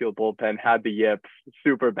on an on-field bullpen, had the yips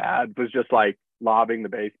super bad, was just like lobbing the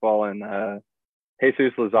baseball. And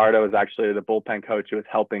Jesus Luzardo was actually the bullpen coach who was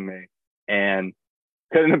helping me, and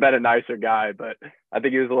couldn't have been a nicer guy, but I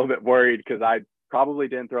think he was a little bit worried because I probably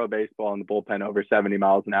didn't throw a baseball in the bullpen over 70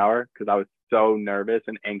 miles an hour because I was so nervous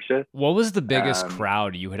and anxious. What was the biggest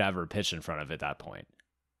crowd you had ever pitched in front of at that point?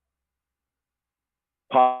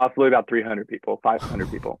 Possibly about 300 people,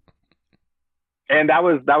 500 people. And that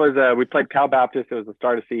was we played Cal Baptist. It was the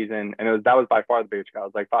start of season, and that was by far the biggest crowd. It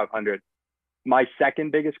was like 500. My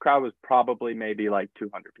second biggest crowd was probably maybe like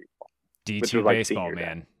 200 people. D2 baseball,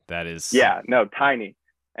 man. That is. Yeah, no, tiny.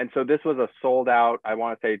 And so this was a sold out, I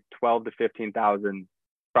want to say 12 to 15,000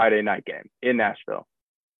 Friday night game in Nashville.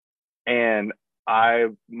 And I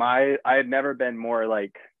had never been more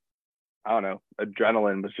like, I don't know,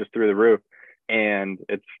 adrenaline was just through the roof. And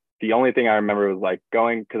it's the only thing I remember was like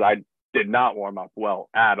going, because I did not warm up well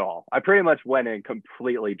at all. I pretty much went in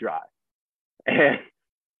completely dry. And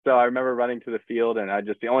So I remember running to the field, and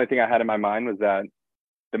the only thing I had in my mind was that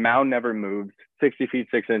the mound never moves. 60 feet,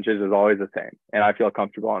 6 inches is always the same. And I feel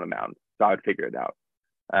comfortable on a mound. So I would figure it out.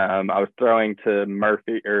 I was throwing to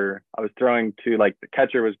Murphy, or I was throwing to, like, the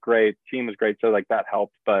catcher was great, team was great, so like that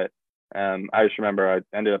helped. But I just remember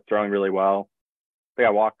I ended up throwing really well. I think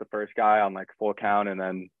I walked the first guy on like full count, and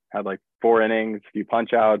then had like 4 innings, a few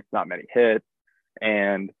punch outs, not many hits.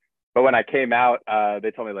 But when I came out,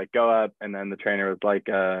 they told me like go up, and then the trainer was like,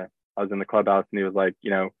 I was in the clubhouse, and he was like,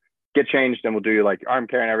 get changed, and we'll do like arm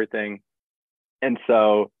care and everything. And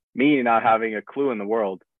so, me not having a clue in the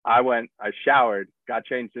world, I showered, got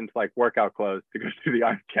changed into like workout clothes to go do the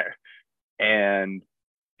arm care. And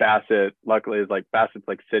Bassett's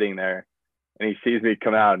like sitting there, and he sees me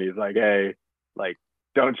come out, and he's like, hey, like,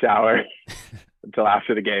 don't shower until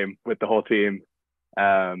after the game with the whole team.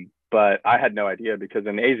 But I had no idea, because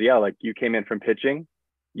in AZL, like, you came in from pitching,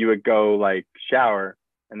 you would go like shower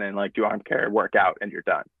and then like do arm care, workout, and you're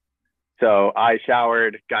done. So I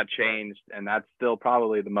showered, got changed, and that's still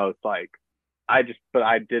probably the most like, but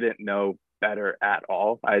I didn't know better at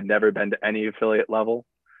all. I had never been to any affiliate level.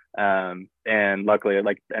 And luckily,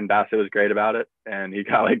 like, and Bassett was great about it. And he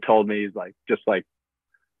kind of like told me, he's like, just like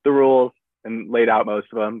the rules, and laid out most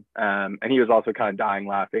of them. And he was also kind of dying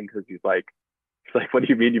laughing, because he's like, what do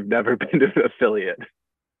you mean you've never been to an affiliate?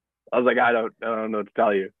 I was like, I don't know what to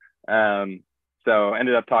tell you. So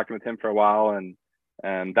ended up talking with him for a while, and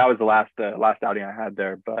that was the last outing I had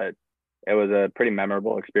there. But it was a pretty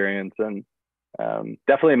memorable experience, and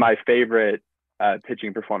definitely my favorite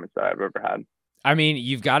pitching performance that I've ever had. I mean,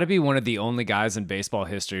 you've got to be one of the only guys in baseball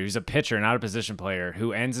history who's a pitcher, not a position player,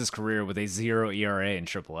 who ends his career with a 0 ERA in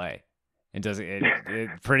AAA. And does it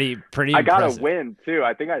pretty I got impressive. a win too.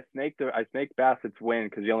 I think I snaked Bassett's win,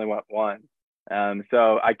 because he only went one.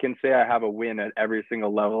 So I can say I have a win at every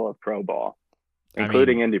single level of pro ball,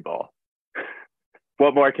 including indie ball.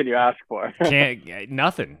 What more can you ask for?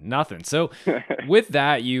 Nothing. So with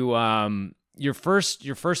that, you your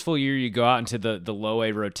first full year, you go out into the low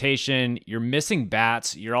A rotation. You're missing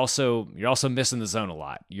bats. You're also missing the zone a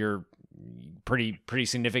lot. You're pretty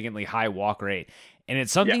significantly high walk rate. And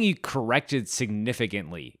it's something you corrected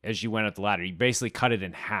significantly as you went up the ladder. You basically cut it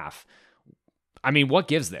in half. I mean, what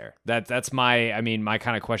gives there? That's my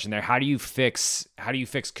kind of question there. How do you fix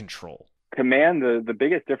control? Command, the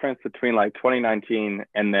biggest difference between like 2019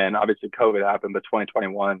 and then obviously COVID happened, but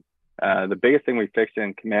 2021, the biggest thing we fixed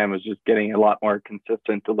in command was just getting a lot more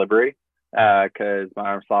consistent delivery, because my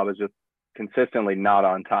arm slot was just consistently not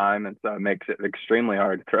on time. And so it makes it extremely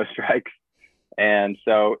hard to throw strikes. And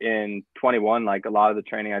so in 21, like, a lot of the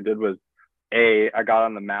training I did was I got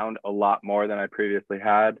on the mound a lot more than I previously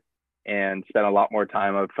had, and spent a lot more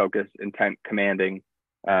time of focus, intent, command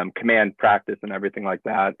practice, and everything like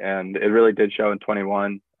that. And it really did show in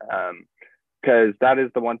 21, because that is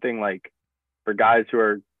the one thing, like, for guys who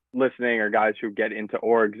are listening or guys who get into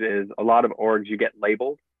orgs, is a lot of orgs you get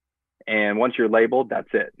labeled, and once you're labeled,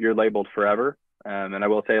 that's it. You're labeled forever. And I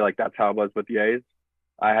will say, like, that's how it was with the A's.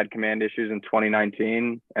 I had command issues in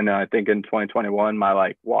 2019, and then I think in 2021, my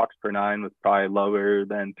like walks per 9 was probably lower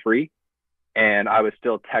than 3, and I was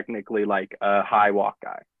still technically like a high walk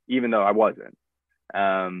guy, even though I wasn't.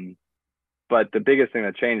 But the biggest thing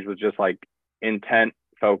that changed was just like intent,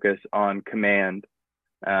 focus on command,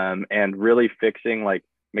 and really fixing, like,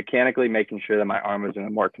 mechanically making sure that my arm was in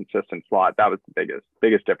a more consistent slot. That was the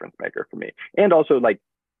biggest difference maker for me. And also, like,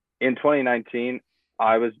 in 2019,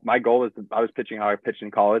 my goal was, I was pitching how I pitched in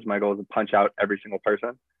college. My goal was to punch out every single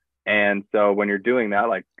person. And so when you're doing that,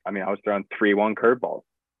 like, I mean, I was throwing 3-1 curveballs.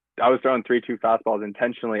 I was throwing 3-2 fastballs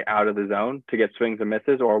intentionally out of the zone to get swings and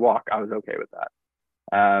misses or a walk. I was okay with that.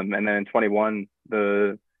 And then in 21,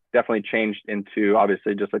 definitely changed into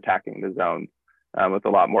obviously just attacking the zone, with a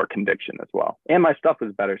lot more conviction as well. And my stuff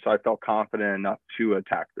was better, so I felt confident enough to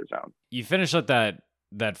attack the zone. You finish up that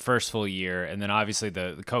first full year, and then obviously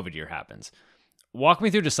the COVID year happens. Walk me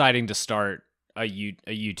through deciding to start a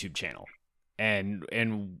YouTube channel, and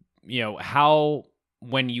how,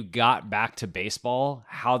 when you got back to baseball,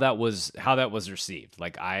 how that was received.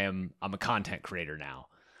 Like, I'm a content creator now.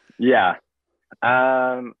 Yeah.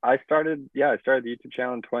 I started the YouTube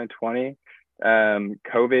channel in 2020.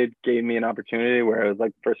 COVID gave me an opportunity where it was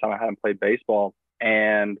like the first time I hadn't played baseball,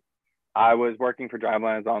 and I was working for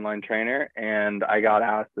Driveline as an online trainer, and I got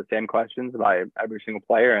asked the same questions by every single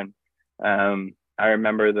player. And I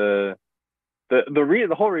remember the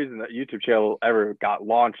whole reason that YouTube channel ever got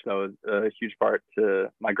launched, though, is a huge part to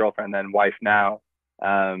my girlfriend, then wife now,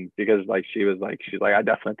 because like she's like, I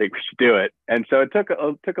definitely think we should do it. And so it took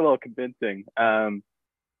a little convincing. But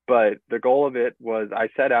But the goal of it was I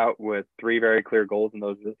set out with three very clear goals, and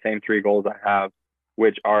those are the same three goals I have,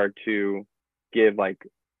 which are to give like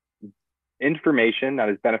information that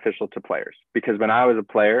is beneficial to players. Because when I was a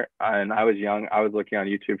player and I was young, I was looking on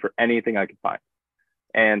YouTube for anything I could find.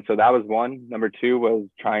 And so that was one. Number two was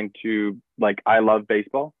trying to, like, I love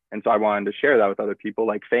baseball. And so I wanted to share that with other people,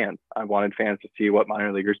 like fans. I wanted fans to see what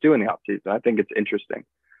minor leaguers do in the offseason. I think it's interesting.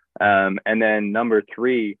 And then number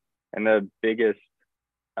three, and the biggest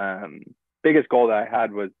goal that I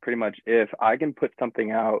had was pretty much if I can put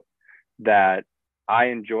something out that I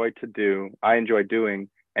enjoy doing,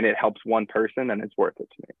 and it helps one person, then it's worth it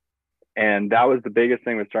to me. And that was the biggest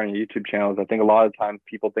thing with starting a YouTube channel is I think a lot of times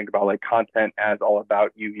people think about like content as all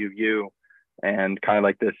about you, and kind of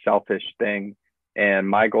like this selfish thing. And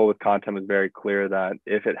my goal with content was very clear that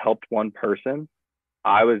if it helped one person,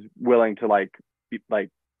 I was willing to like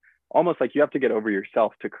almost like you have to get over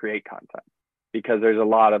yourself to create content, because there's a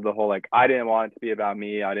lot of the whole, like, I didn't want it to be about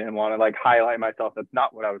me. I didn't want to like highlight myself. That's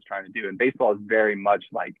not what I was trying to do. And baseball is very much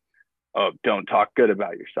like, oh, don't talk good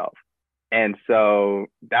about yourself. And so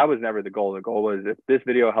that was never the goal. The goal was if this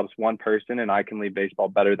video helps one person and I can leave baseball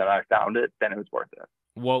better than I found it, then it was worth it.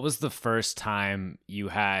 What was the first time you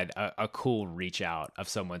had a cool reach out of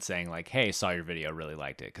someone saying like, hey, saw your video, really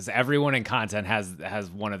liked it? Because everyone in content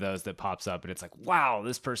has one of those that pops up and it's like, wow,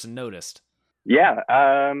 this person noticed. Yeah.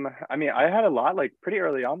 I mean, I had a lot, like pretty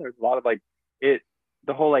early on, there's a lot of like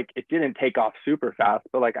the whole, like, it didn't take off super fast,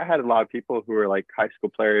 but like I had a lot of people who were like high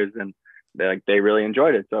school players and they really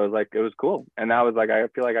enjoyed it. So it was like, it was cool. And that was like, I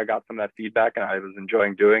feel like I got some of that feedback and I was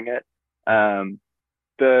enjoying doing it.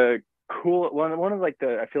 The cool one of like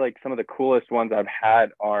I feel like some of the coolest ones I've had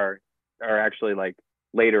are actually like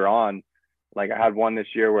later on. Like I had one this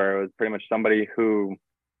year where it was pretty much somebody who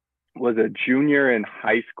was a junior in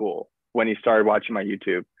high school when he started watching my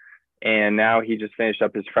YouTube. And now he just finished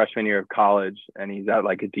up his freshman year of college and he's at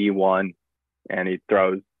like a D1 and he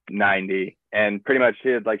throws 90. And pretty much he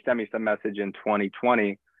had like sent me some message in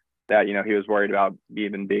 2020 that, you know, he was worried about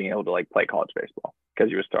even being able to like play college baseball because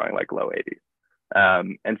he was throwing like low 80s.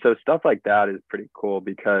 And so stuff like that is pretty cool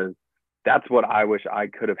because that's what I wish I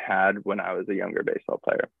could have had when I was a younger baseball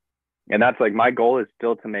player. And that's like my goal is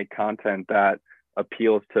still to make content that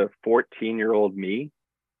appeals to 14-year-old me,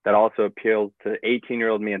 that also appeals to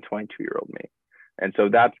 18-year-old me and 22-year-old me. And so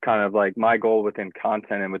that's kind of like my goal within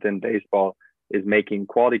content and within baseball is making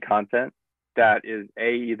quality content that is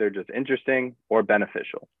either just interesting or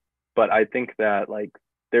beneficial. But I think that like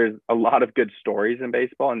there's a lot of good stories in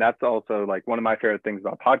baseball. And that's also like one of my favorite things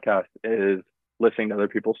about podcasts is listening to other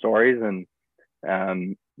people's stories and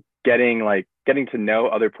getting to know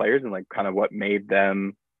other players and like kind of what made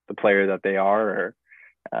them the player that they are. Or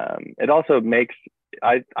it also makes,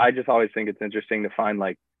 I just always think it's interesting to find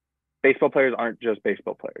like baseball players aren't just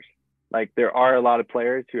baseball players. Like there are a lot of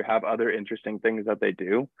players who have other interesting things that they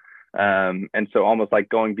do. And so almost like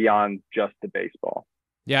going beyond just the baseball.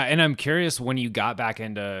 Yeah. And I'm curious, when you got back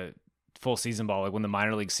into full season ball, like when the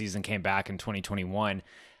minor league season came back in 2021,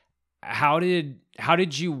 how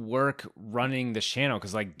did you work running this channel?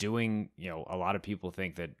 Because like doing, you know, a lot of people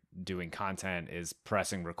think that doing content is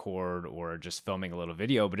pressing record or just filming a little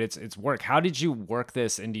video, but it's work. How did you work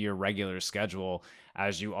this into your regular schedule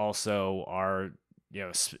as you also are, you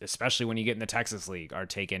know, especially when you get in the Texas League, are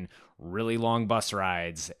taking really long bus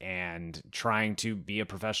rides and trying to be a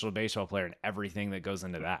professional baseball player and everything that goes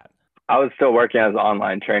into that? I was still working as an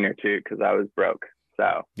online trainer too, because I was broke.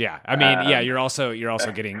 So yeah, I mean, you're also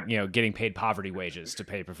getting paid poverty wages to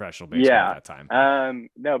pay professional baseball at that time.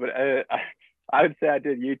 No, but I would say I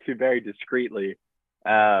did YouTube very discreetly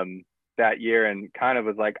that year, and kind of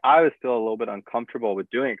was like I was still a little bit uncomfortable with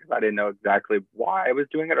doing it because I didn't know exactly why I was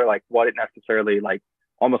doing it or like what it necessarily like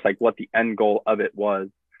almost like what the end goal of it was.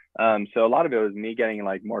 So a lot of it was me getting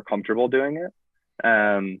like more comfortable doing it,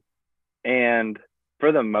 and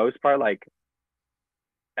for the most part, like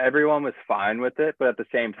everyone was fine with it, but at the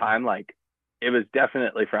same time, like it was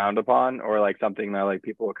definitely frowned upon or like something that like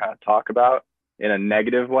people would kind of talk about in a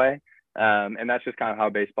negative way. And that's just kind of how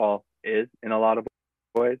baseball is in a lot of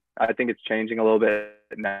ways. I think it's changing a little bit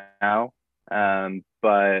now.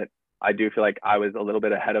 But I do feel like I was a little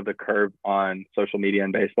bit ahead of the curve on social media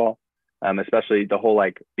and baseball, especially the whole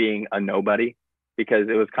like being a nobody, because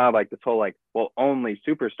it was kind of like this whole like, well, only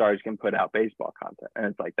superstars can put out baseball content. And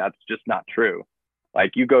it's like, that's just not true.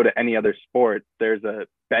 Like you go to any other sport, there's a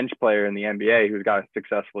bench player in the NBA who's got a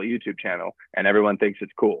successful YouTube channel and everyone thinks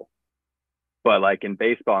it's cool. But like in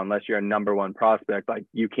baseball, unless you're a number one prospect, like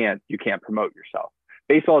you can't promote yourself.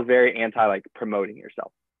 Baseball is very anti like promoting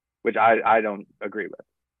yourself, which I don't agree with.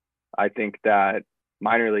 I think that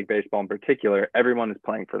minor league baseball in particular, everyone is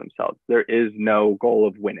playing for themselves. There is no goal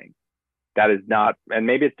of winning. That is not, and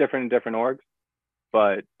maybe it's different in different orgs,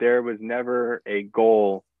 but there was never a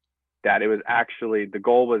goal that it was actually, the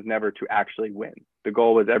goal was never to actually win. The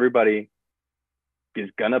goal was everybody is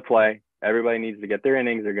going to play. Everybody needs to get their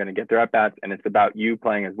innings. They're going to get their at-bats, and it's about you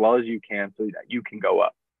playing as well as you can so that you can go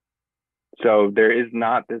up. So there is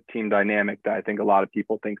not this team dynamic that I think a lot of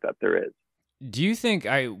people think that there is. Do you think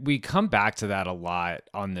we come back to that a lot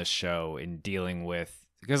on this show in dealing with,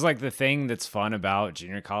 because like the thing that's fun about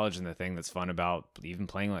junior college and the thing that's fun about even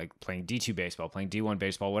playing D2 baseball, playing D1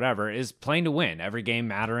 baseball, whatever, is playing to win, every game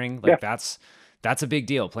mattering. Like that's a big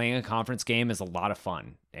deal. Playing a conference game is a lot of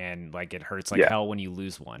fun, and like it hurts like hell when you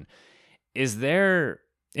lose one. Is there,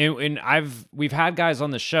 and we've had guys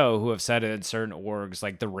on the show who have said it in certain orgs,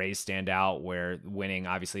 like the Rays stand out, where winning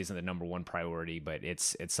obviously isn't the number one priority, but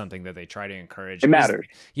it's something that they try to encourage. It matters.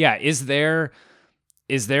 Is there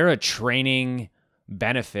a training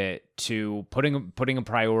benefit to putting a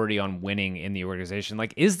priority on winning in the organization?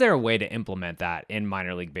 Like, is there a way to implement that in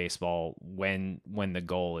minor league baseball when the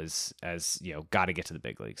goal is, as you know, got to get to the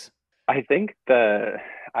big leagues? I think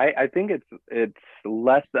I think it's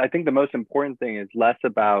less. I think the most important thing is less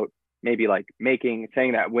about maybe like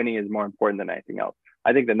saying that winning is more important than anything else.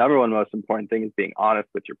 I think the number one most important thing is being honest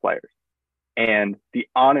with your players. And the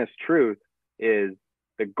honest truth is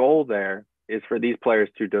the goal there is for these players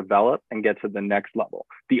to develop and get to the next level.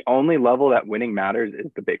 The only level that winning matters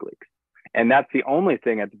is the big leagues. And that's the only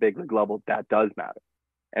thing at the big league level that does matter.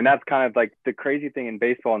 And that's kind of like the crazy thing in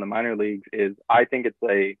baseball in the minor leagues is I think it's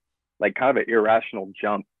kind of an irrational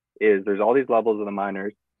jump is there's all these levels of the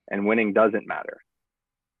minors and winning doesn't matter.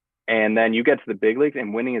 And then you get to the big leagues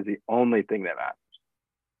and winning is the only thing that matters.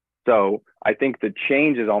 So I think the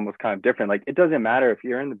change is almost kind of different. Like it doesn't matter if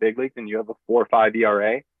you're in the big leagues and you have a 4.5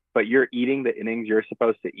 ERA, but you're eating the innings you're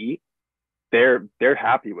supposed to eat, they're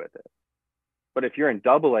happy with it. But if you're in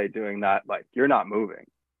AA doing that, like you're not moving.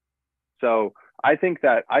 So I think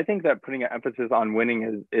that putting an emphasis on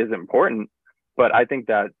winning is important, but I think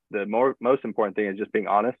that the most important thing is just being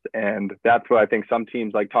honest. And that's what I think some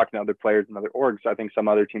teams, like talking to other players and other orgs, I think some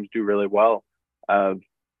other teams do really well.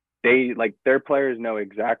 Their players know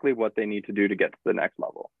exactly what they need to do to get to the next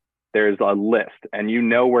level. There's a list and you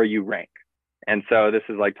know where you rank. And so this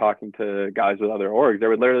is like talking to guys with other orgs. There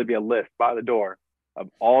would literally be a list by the door of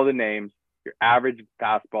all the names, your average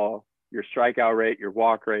fastball, your strikeout rate, your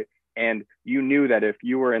walk rate. And you knew that if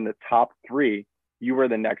you were in the top 3, you were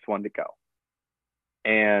the next one to go.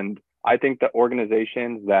 And I think the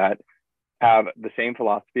organizations that have the same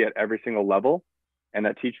philosophy at every single level and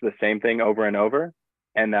that teach the same thing over and over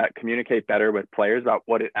and that communicate better with players about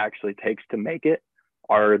what it actually takes to make it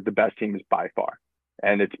are the best teams by far.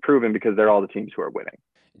 And it's proven because they're all the teams who are winning.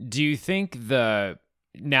 Do you think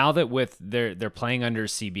now that with they're playing under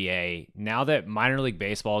CBA, now that minor league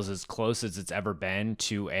baseball is as close as it's ever been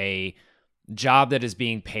to a job that is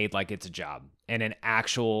being paid like it's a job and an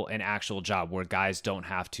actual job where guys don't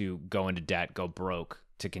have to go into debt, go broke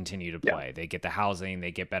to continue to play. Yeah. They get the housing,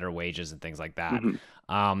 they get better wages and things like that.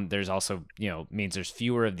 Mm-hmm. There's also, means there's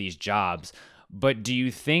fewer of these jobs. But do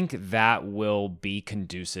you think that will be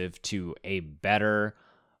conducive to a better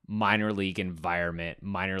minor league environment,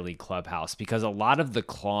 minor league clubhouse? Because a lot of the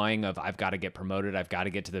clawing of I've got to get promoted, I've got to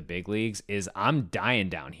get to the big leagues is I'm dying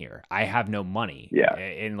down here. I have no money. Yeah.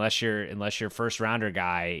 Unless you're first rounder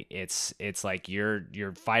guy, it's like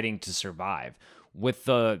you're fighting to survive. With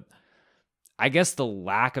the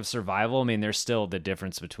lack of survival, I mean, there's still the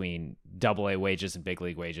difference between AA wages and big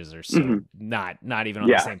league wages are still not even on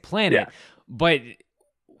the same planet. Yeah. But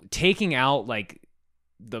taking out like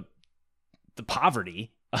the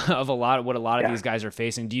poverty of what a lot of these guys are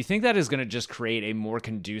facing, do you think that is going to just create a more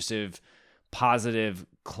conducive, positive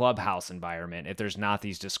clubhouse environment if there's not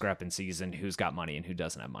these discrepancies in who's got money and who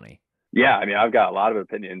doesn't have money? Yeah, I mean, I've got a lot of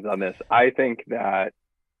opinions on this. I think that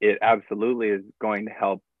it absolutely is going to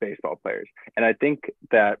help baseball players. And I think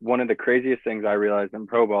that one of the craziest things I realized in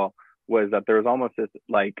pro ball was that there was almost this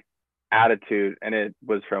like attitude, and it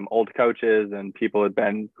was from old coaches and people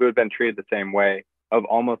who had been treated the same way, of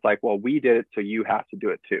almost like, well, we did it, so you have to do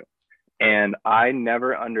it too. And I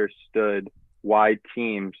never understood why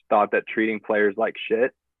teams thought that treating players like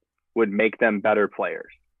shit would make them better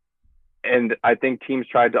players. And I think teams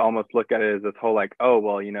tried to almost look at it as this whole like, oh,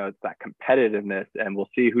 well, it's that competitiveness and we'll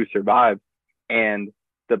see who survives. And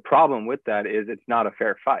the problem with that is it's not a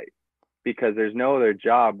fair fight, because there's no other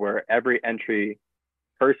job where every entry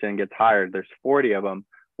person gets hired. There's 40 of them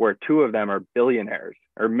where 2 of them are billionaires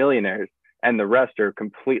or millionaires and the rest are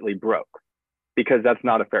completely broke, because that's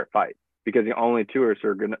not a fair fight. because the only two are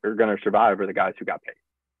going to survive are the guys who got paid.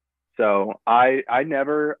 So I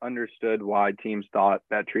never understood why teams thought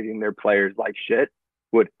that treating their players like shit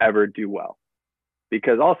would ever do well.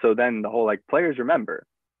 Because also then the whole like players remember,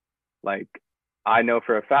 like I know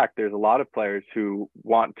for a fact there's a lot of players who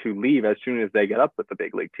want to leave as soon as they get up with the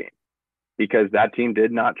big league team because that team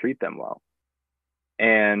did not treat them well.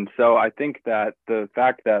 And so I think that the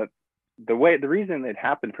fact that the reason it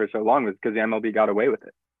happened for so long was because the MLB got away with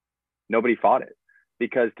it. Nobody fought it,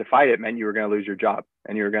 because to fight it meant you were going to lose your job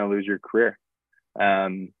and you were going to lose your career.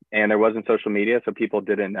 And there wasn't social media, so people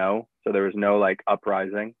didn't know. So there was no like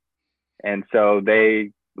uprising. And so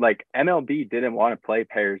they like MLB didn't want to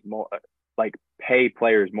pay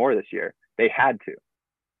players more this year. They had to,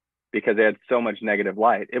 because they had so much negative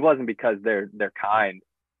light. It wasn't because they're kind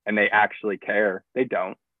and they actually care. They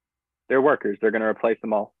don't. They're workers. They're going to replace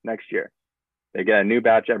them all next year. They get a new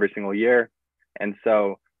batch every single year. And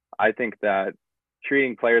so I think that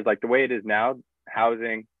treating players like the way it is now,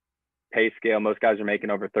 housing, pay scale, most guys are making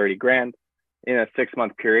over 30 grand in a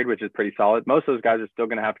 6-month period, which is pretty solid. Most of those guys are still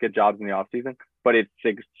going to have to get jobs in the off season, but it's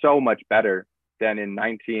so much better than in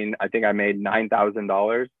 19. I think I made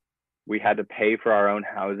 $9,000. We had to pay for our own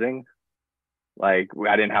housing. Like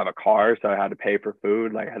I didn't have a car, so I had to pay for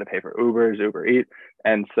food. Like I had to pay for Uber Eats.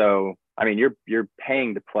 And so, I mean, you're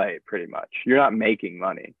paying to play pretty much. You're not making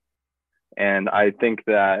money. And I think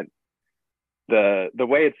that the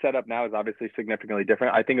way it's set up now is obviously significantly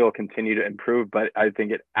different. I think it will continue to improve, but I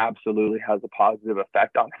think it absolutely has a positive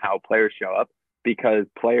effect on how players show up, because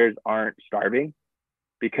players aren't starving,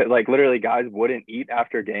 because like literally guys wouldn't eat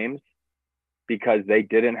after games because they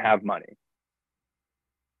didn't have money.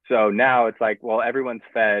 So now it's like, well, everyone's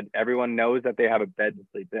fed. Everyone knows that they have a bed to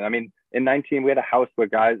sleep in. I mean, in 19, we had a house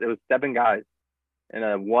with guys. It was 7 guys in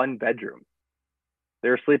a 1 bedroom. They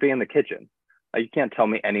were sleeping in the kitchen. Like, you can't tell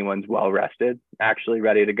me anyone's well rested, actually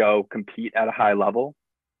ready to go compete at a high level.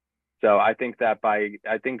 So I think that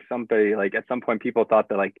somebody like at some point people thought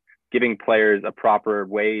that like giving players a proper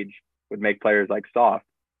wage would make players like soft.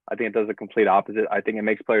 I think it does the complete opposite. I think it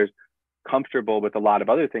makes players comfortable with a lot of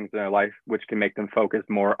other things in their life, which can make them focus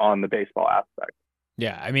more on the baseball aspect.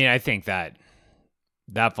 Yeah, I mean, I think that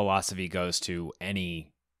philosophy goes to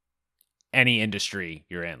any industry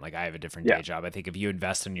you're in. Like I have a different day job. I think if you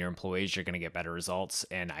invest in your employees, you're going to get better results.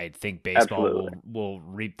 And I think baseball will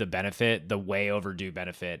reap the way overdue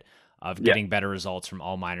benefit of getting better results from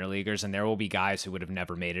all minor leaguers. And there will be guys who would have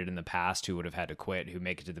never made it in the past, who would have had to quit, who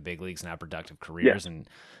make it to the big leagues and have productive careers. And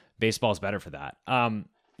baseball is better for that.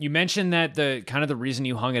 You mentioned that the reason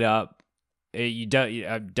you hung it up, you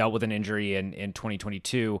dealt with an injury in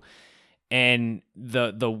 2022, and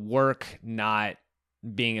the work not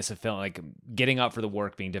being as fulfilling, like getting up for the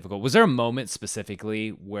work being difficult. Was there a moment specifically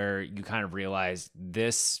where you kind of realized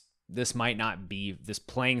this might not be this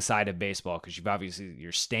playing side of baseball, because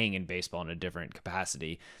you're staying in baseball in a different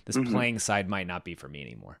capacity. This playing side might not be for me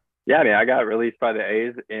anymore. Yeah, I mean, I got released by the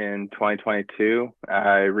A's in 2022.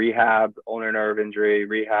 I rehabbed ulnar nerve injury,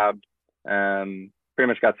 pretty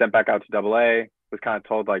much got sent back out to AA. Was kind of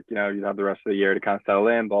told like, you have the rest of the year to kind of settle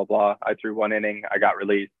in, blah, blah. I threw 1 inning, I got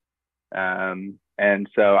released. And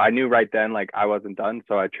so I knew right then, like I wasn't done.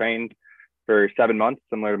 So I trained for 7 months,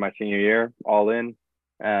 similar to my senior year, all in.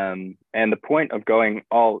 And the point of going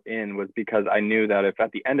all in was because I knew that if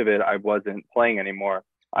at the end of it, I wasn't playing anymore,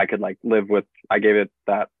 I could like I gave it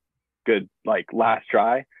that good, like last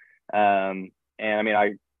try. And I mean,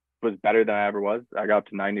 I was better than I ever was. I got up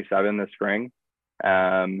to 97 this spring,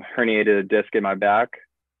 herniated a disc in my back,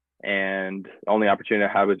 and the only opportunity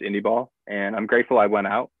I had was indie ball. And I'm grateful I went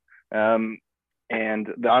out. And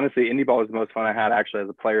honestly, indie ball was the most fun I had actually as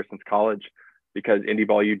a player since college, because indie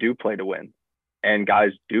ball, you do play to win and guys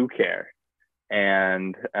do care.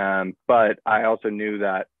 And, but I also knew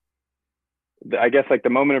that I guess like the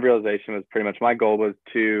moment of realization was pretty much my goal was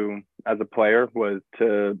as a player, was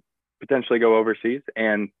to potentially go overseas.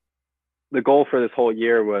 And the goal for this whole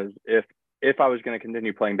year was if I was going to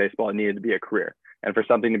continue playing baseball, it needed to be a career. And for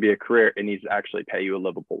something to be a career, it needs to actually pay you a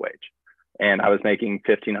livable wage. And I was making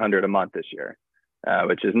 $1,500 a month this year,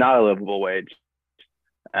 which is not a livable wage.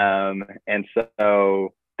 And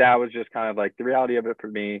so that was just kind of like the reality of it for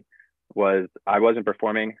me. Was I wasn't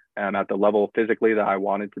performing at the level physically that I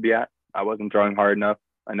wanted to be at. I wasn't throwing hard enough.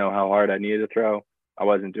 I know how hard I needed to throw. I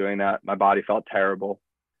wasn't doing that. My body felt terrible.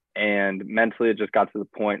 And mentally, it just got to the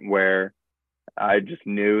point where I just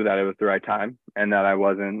knew that it was the right time, and that it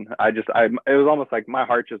was almost like my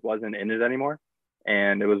heart just wasn't in it anymore.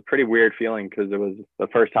 And it was a pretty weird feeling, because it was the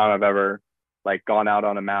first time I've ever like gone out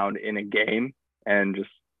on a mound in a game. And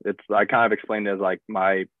I kind of explained it as like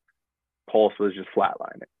my pulse was just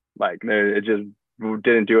flatlining. It just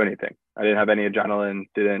didn't do anything. I didn't have any adrenaline,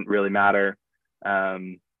 didn't really matter.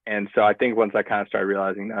 And so I think once I kind of started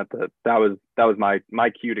realizing that was my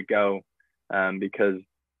cue to go, because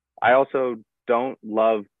I also don't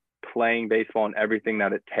love playing baseball and everything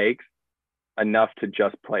that it takes enough to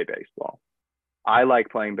just play baseball. I like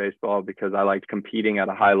playing baseball because I liked competing at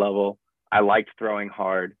a high level. I liked throwing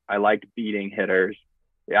hard. I liked beating hitters.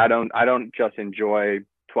 I don't just enjoy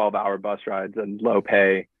 12-hour bus rides and low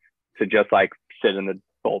pay to just like sit in the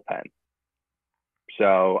bullpen.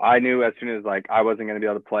 So I knew as soon as like I wasn't going to be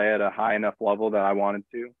able to play at a high enough level that I wanted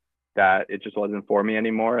to, that it just wasn't for me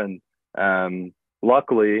anymore. And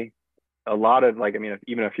luckily, a lot of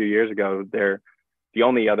even a few years ago, the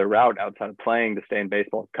only other route outside of playing to stay in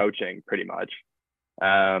baseball is coaching, pretty much.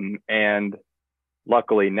 And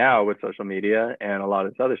luckily now with social media and a lot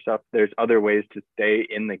of this other stuff, there's other ways to stay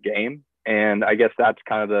in the game. And I guess that's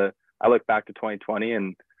kind of I look back to 2020,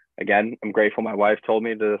 and again, I'm grateful my wife told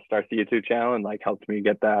me to start the YouTube channel and like helped me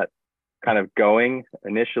get that kind of going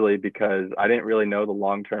initially, because I didn't really know the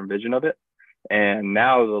long-term vision of it. And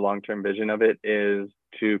now the long-term vision of it is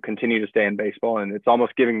to continue to stay in baseball. And it's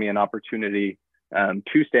almost giving me an opportunity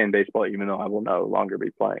to stay in baseball, even though I will no longer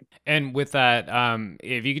be playing. And with that,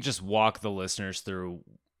 if you could just walk the listeners through,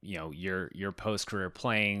 your post-career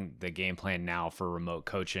playing, the game plan now for remote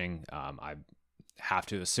coaching. I have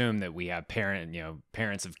to assume that we have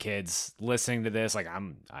parents of kids listening to this. Like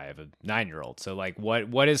I have a 9-year-old. So like,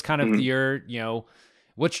 what is kind of your,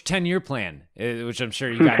 what's your 10-year plan? Which I'm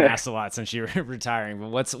sure you've gotten asked a lot since you're retiring, but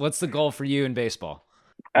what's the goal for you in baseball?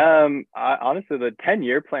 Honestly, the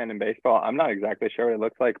 10-year plan in baseball, I'm not exactly sure what it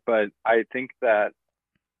looks like, but I think that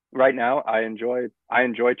right now I enjoy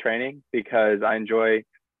training because I enjoy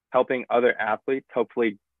helping other athletes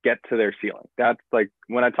hopefully get to their ceiling. That's like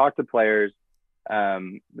when I talk to players,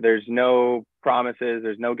 there's no promises,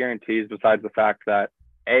 there's no guarantees besides the fact that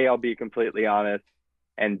A, I'll be completely honest,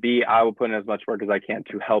 and B, I will put in as much work as I can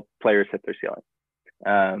to help players hit their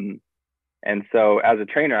ceiling. And so as a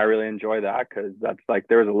trainer, I really enjoy that because that's like,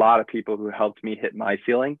 there was a lot of people who helped me hit my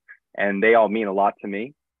ceiling and they all mean a lot to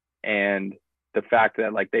me. And the fact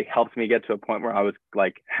that like they helped me get to a point where I was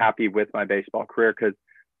like happy with my baseball career, because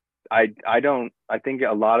I think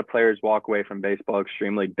a lot of players walk away from baseball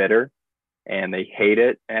extremely bitter and they hate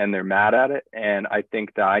it and they're mad at it. And I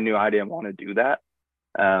think that I knew I didn't want to do that.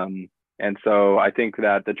 And so I think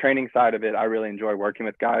that the training side of it, I really enjoy working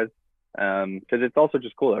with guys. Because it's also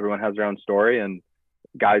just cool. Everyone has their own story, and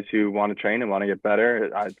guys who want to train and want to get better,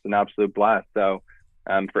 it's an absolute blast. So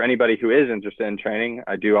for anybody who is interested in training,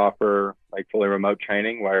 I do offer like fully remote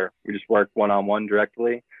training where we just work one-on-one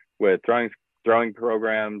directly with throwing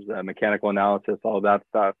programs, mechanical analysis, all of that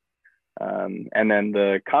stuff. And then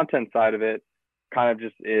the content side of it kind of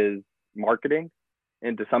just is marketing.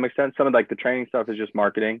 And to some extent, some of like the training stuff is just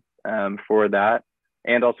marketing for that,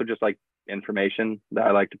 and also just like information that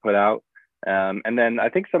I like to put out. And then I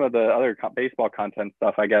think some of the other baseball content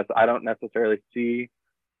stuff, I guess I don't necessarily see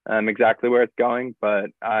exactly where it's going,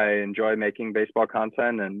 but I enjoy making baseball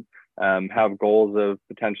content and have goals of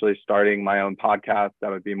potentially starting my own podcast that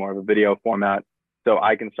would be more of a video format so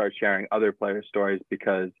I can start sharing other players' stories,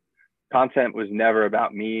 because content was never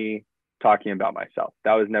about me talking about myself.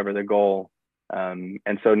 That was never the goal.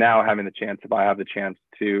 And so now having the chance, if I have the chance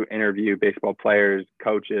to interview baseball players,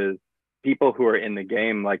 coaches, people who are in the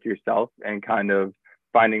game like yourself, and kind of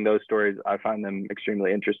finding those stories, I find them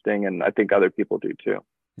extremely interesting. And I think other people do too.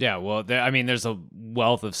 Yeah, well, there's a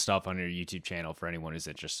wealth of stuff on your YouTube channel for anyone who's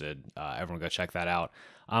interested. Everyone go check that out.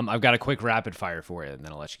 I've got a quick rapid fire for you, and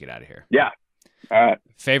then I'll let you get out of here. Yeah. All right.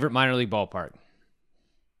 Favorite minor league ballpark?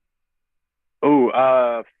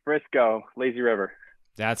 Oh, Frisco, Lazy River.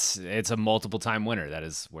 It's a multiple time winner. That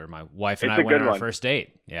is where my wife and I went on our first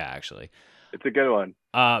date. Yeah, actually. It's a good one.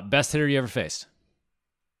 Best hitter you ever faced?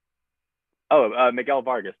 Oh, Miguel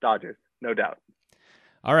Vargas, Dodgers, no doubt.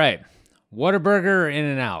 All right. Whataburger or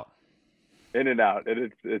In-N-Out? In-N-Out.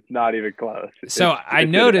 It's not even close. So I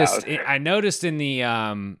noticed in the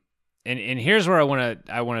and here's where I want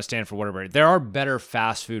to stand for Whataburger. There are better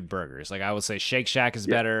fast food burgers. Like I would say Shake Shack is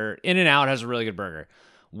better. In-N-Out has a really good burger.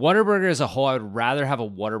 Whataburger as a whole, I would rather have a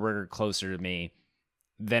Whataburger closer to me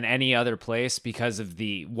than any other place, because of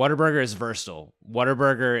the Whataburger is versatile.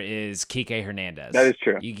 Whataburger is Kike Hernandez. That is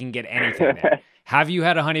true. You can get anything there. Have you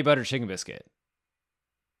had a honey butter chicken biscuit?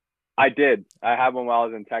 I did. I had one while I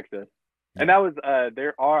was in Texas. Yeah. And that was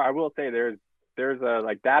I will say there's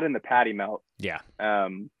like that and the patty melt. Yeah.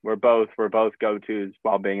 We're both go-tos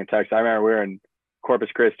while being in Texas. I remember we were in Corpus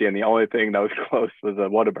Christi and the only thing that was close was a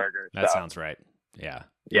Whataburger. That sounds right. Yeah.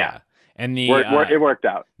 And it worked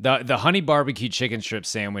out. The honey barbecue chicken strip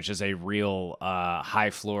sandwich is a real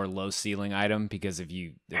high floor, low ceiling item, because if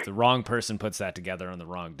the wrong person puts that together on the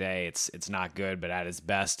wrong day, it's not good. But at its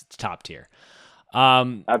best, it's top tier.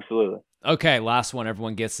 Absolutely. Okay, last one.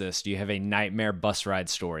 Everyone gets this. Do you have a nightmare bus ride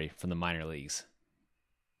story from the minor leagues?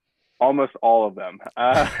 Almost all of them.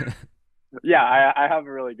 Yeah, I have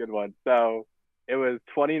a really good one. So it was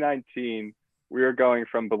 2019. We were going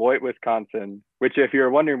from Beloit, Wisconsin, which, if you're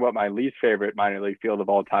wondering what my least favorite minor league field of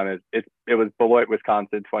all time is, it was Beloit,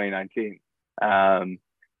 Wisconsin, 2019.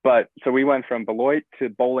 But so we went from Beloit to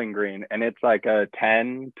Bowling Green, and it's like a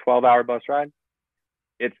 10, 12-hour bus ride.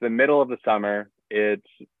 It's the middle of the summer. It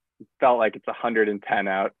felt like it's 110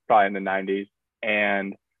 out, probably in the 90s.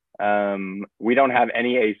 And we don't have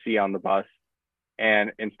any AC on the bus.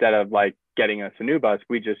 And instead of like getting us a new bus,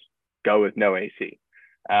 we just go with no AC.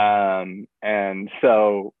 And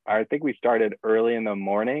so I think we started early in the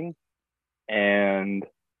morning, and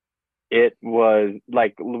it was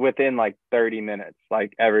like within like 30 minutes,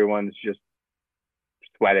 like everyone's just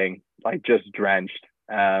sweating, like just drenched.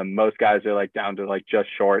 Most guys are like down to like just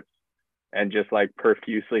shorts and just like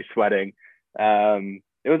profusely sweating.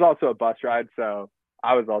 It was also a bus ride, so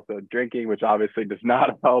I was also drinking, which obviously does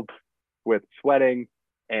not help with sweating,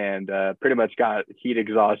 and pretty much got heat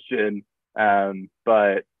exhaustion.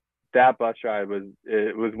 But that bus ride was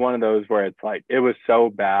one of those where it's like, it was so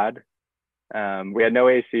bad. We had no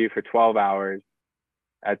AC for 12 hours.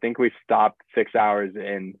 I think we stopped 6 hours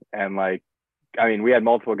in, and like, I mean, we had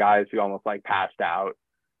multiple guys who almost like passed out.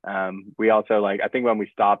 We also, like, I think when we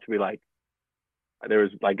stopped, we like, it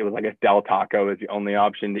was like a Del Taco was the only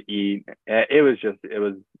option to eat. It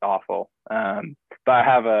was awful. But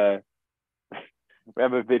we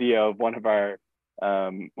have a video of one of our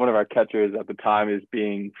catchers at the time is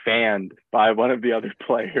being fanned by one of the other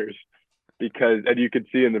players, and you could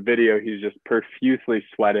see in the video, he's just profusely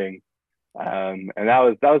sweating. And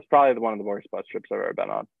that was probably one of the worst bus trips I've ever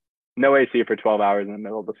been on. No AC for 12 hours in the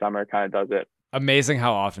middle of the summer kind of does it. Amazing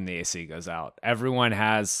how often the AC goes out. Everyone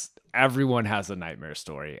has a nightmare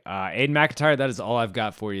story. Aiden McIntyre, that is all I've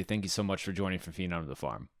got for you. Thank you so much for joining from Phenom to the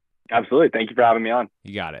Farm. Absolutely. Thank you for having me on.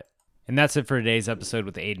 You got it. And that's it for today's episode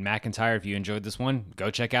with Aiden McIntyre. If you enjoyed this one, go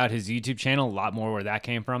check out his YouTube channel. A lot more where that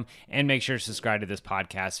came from. And make sure to subscribe to this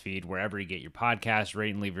podcast feed wherever you get your podcast.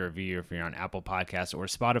 Rate and leave a review if you're on Apple Podcasts or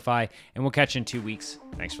Spotify. And we'll catch you in 2 weeks.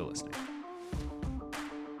 Thanks for listening.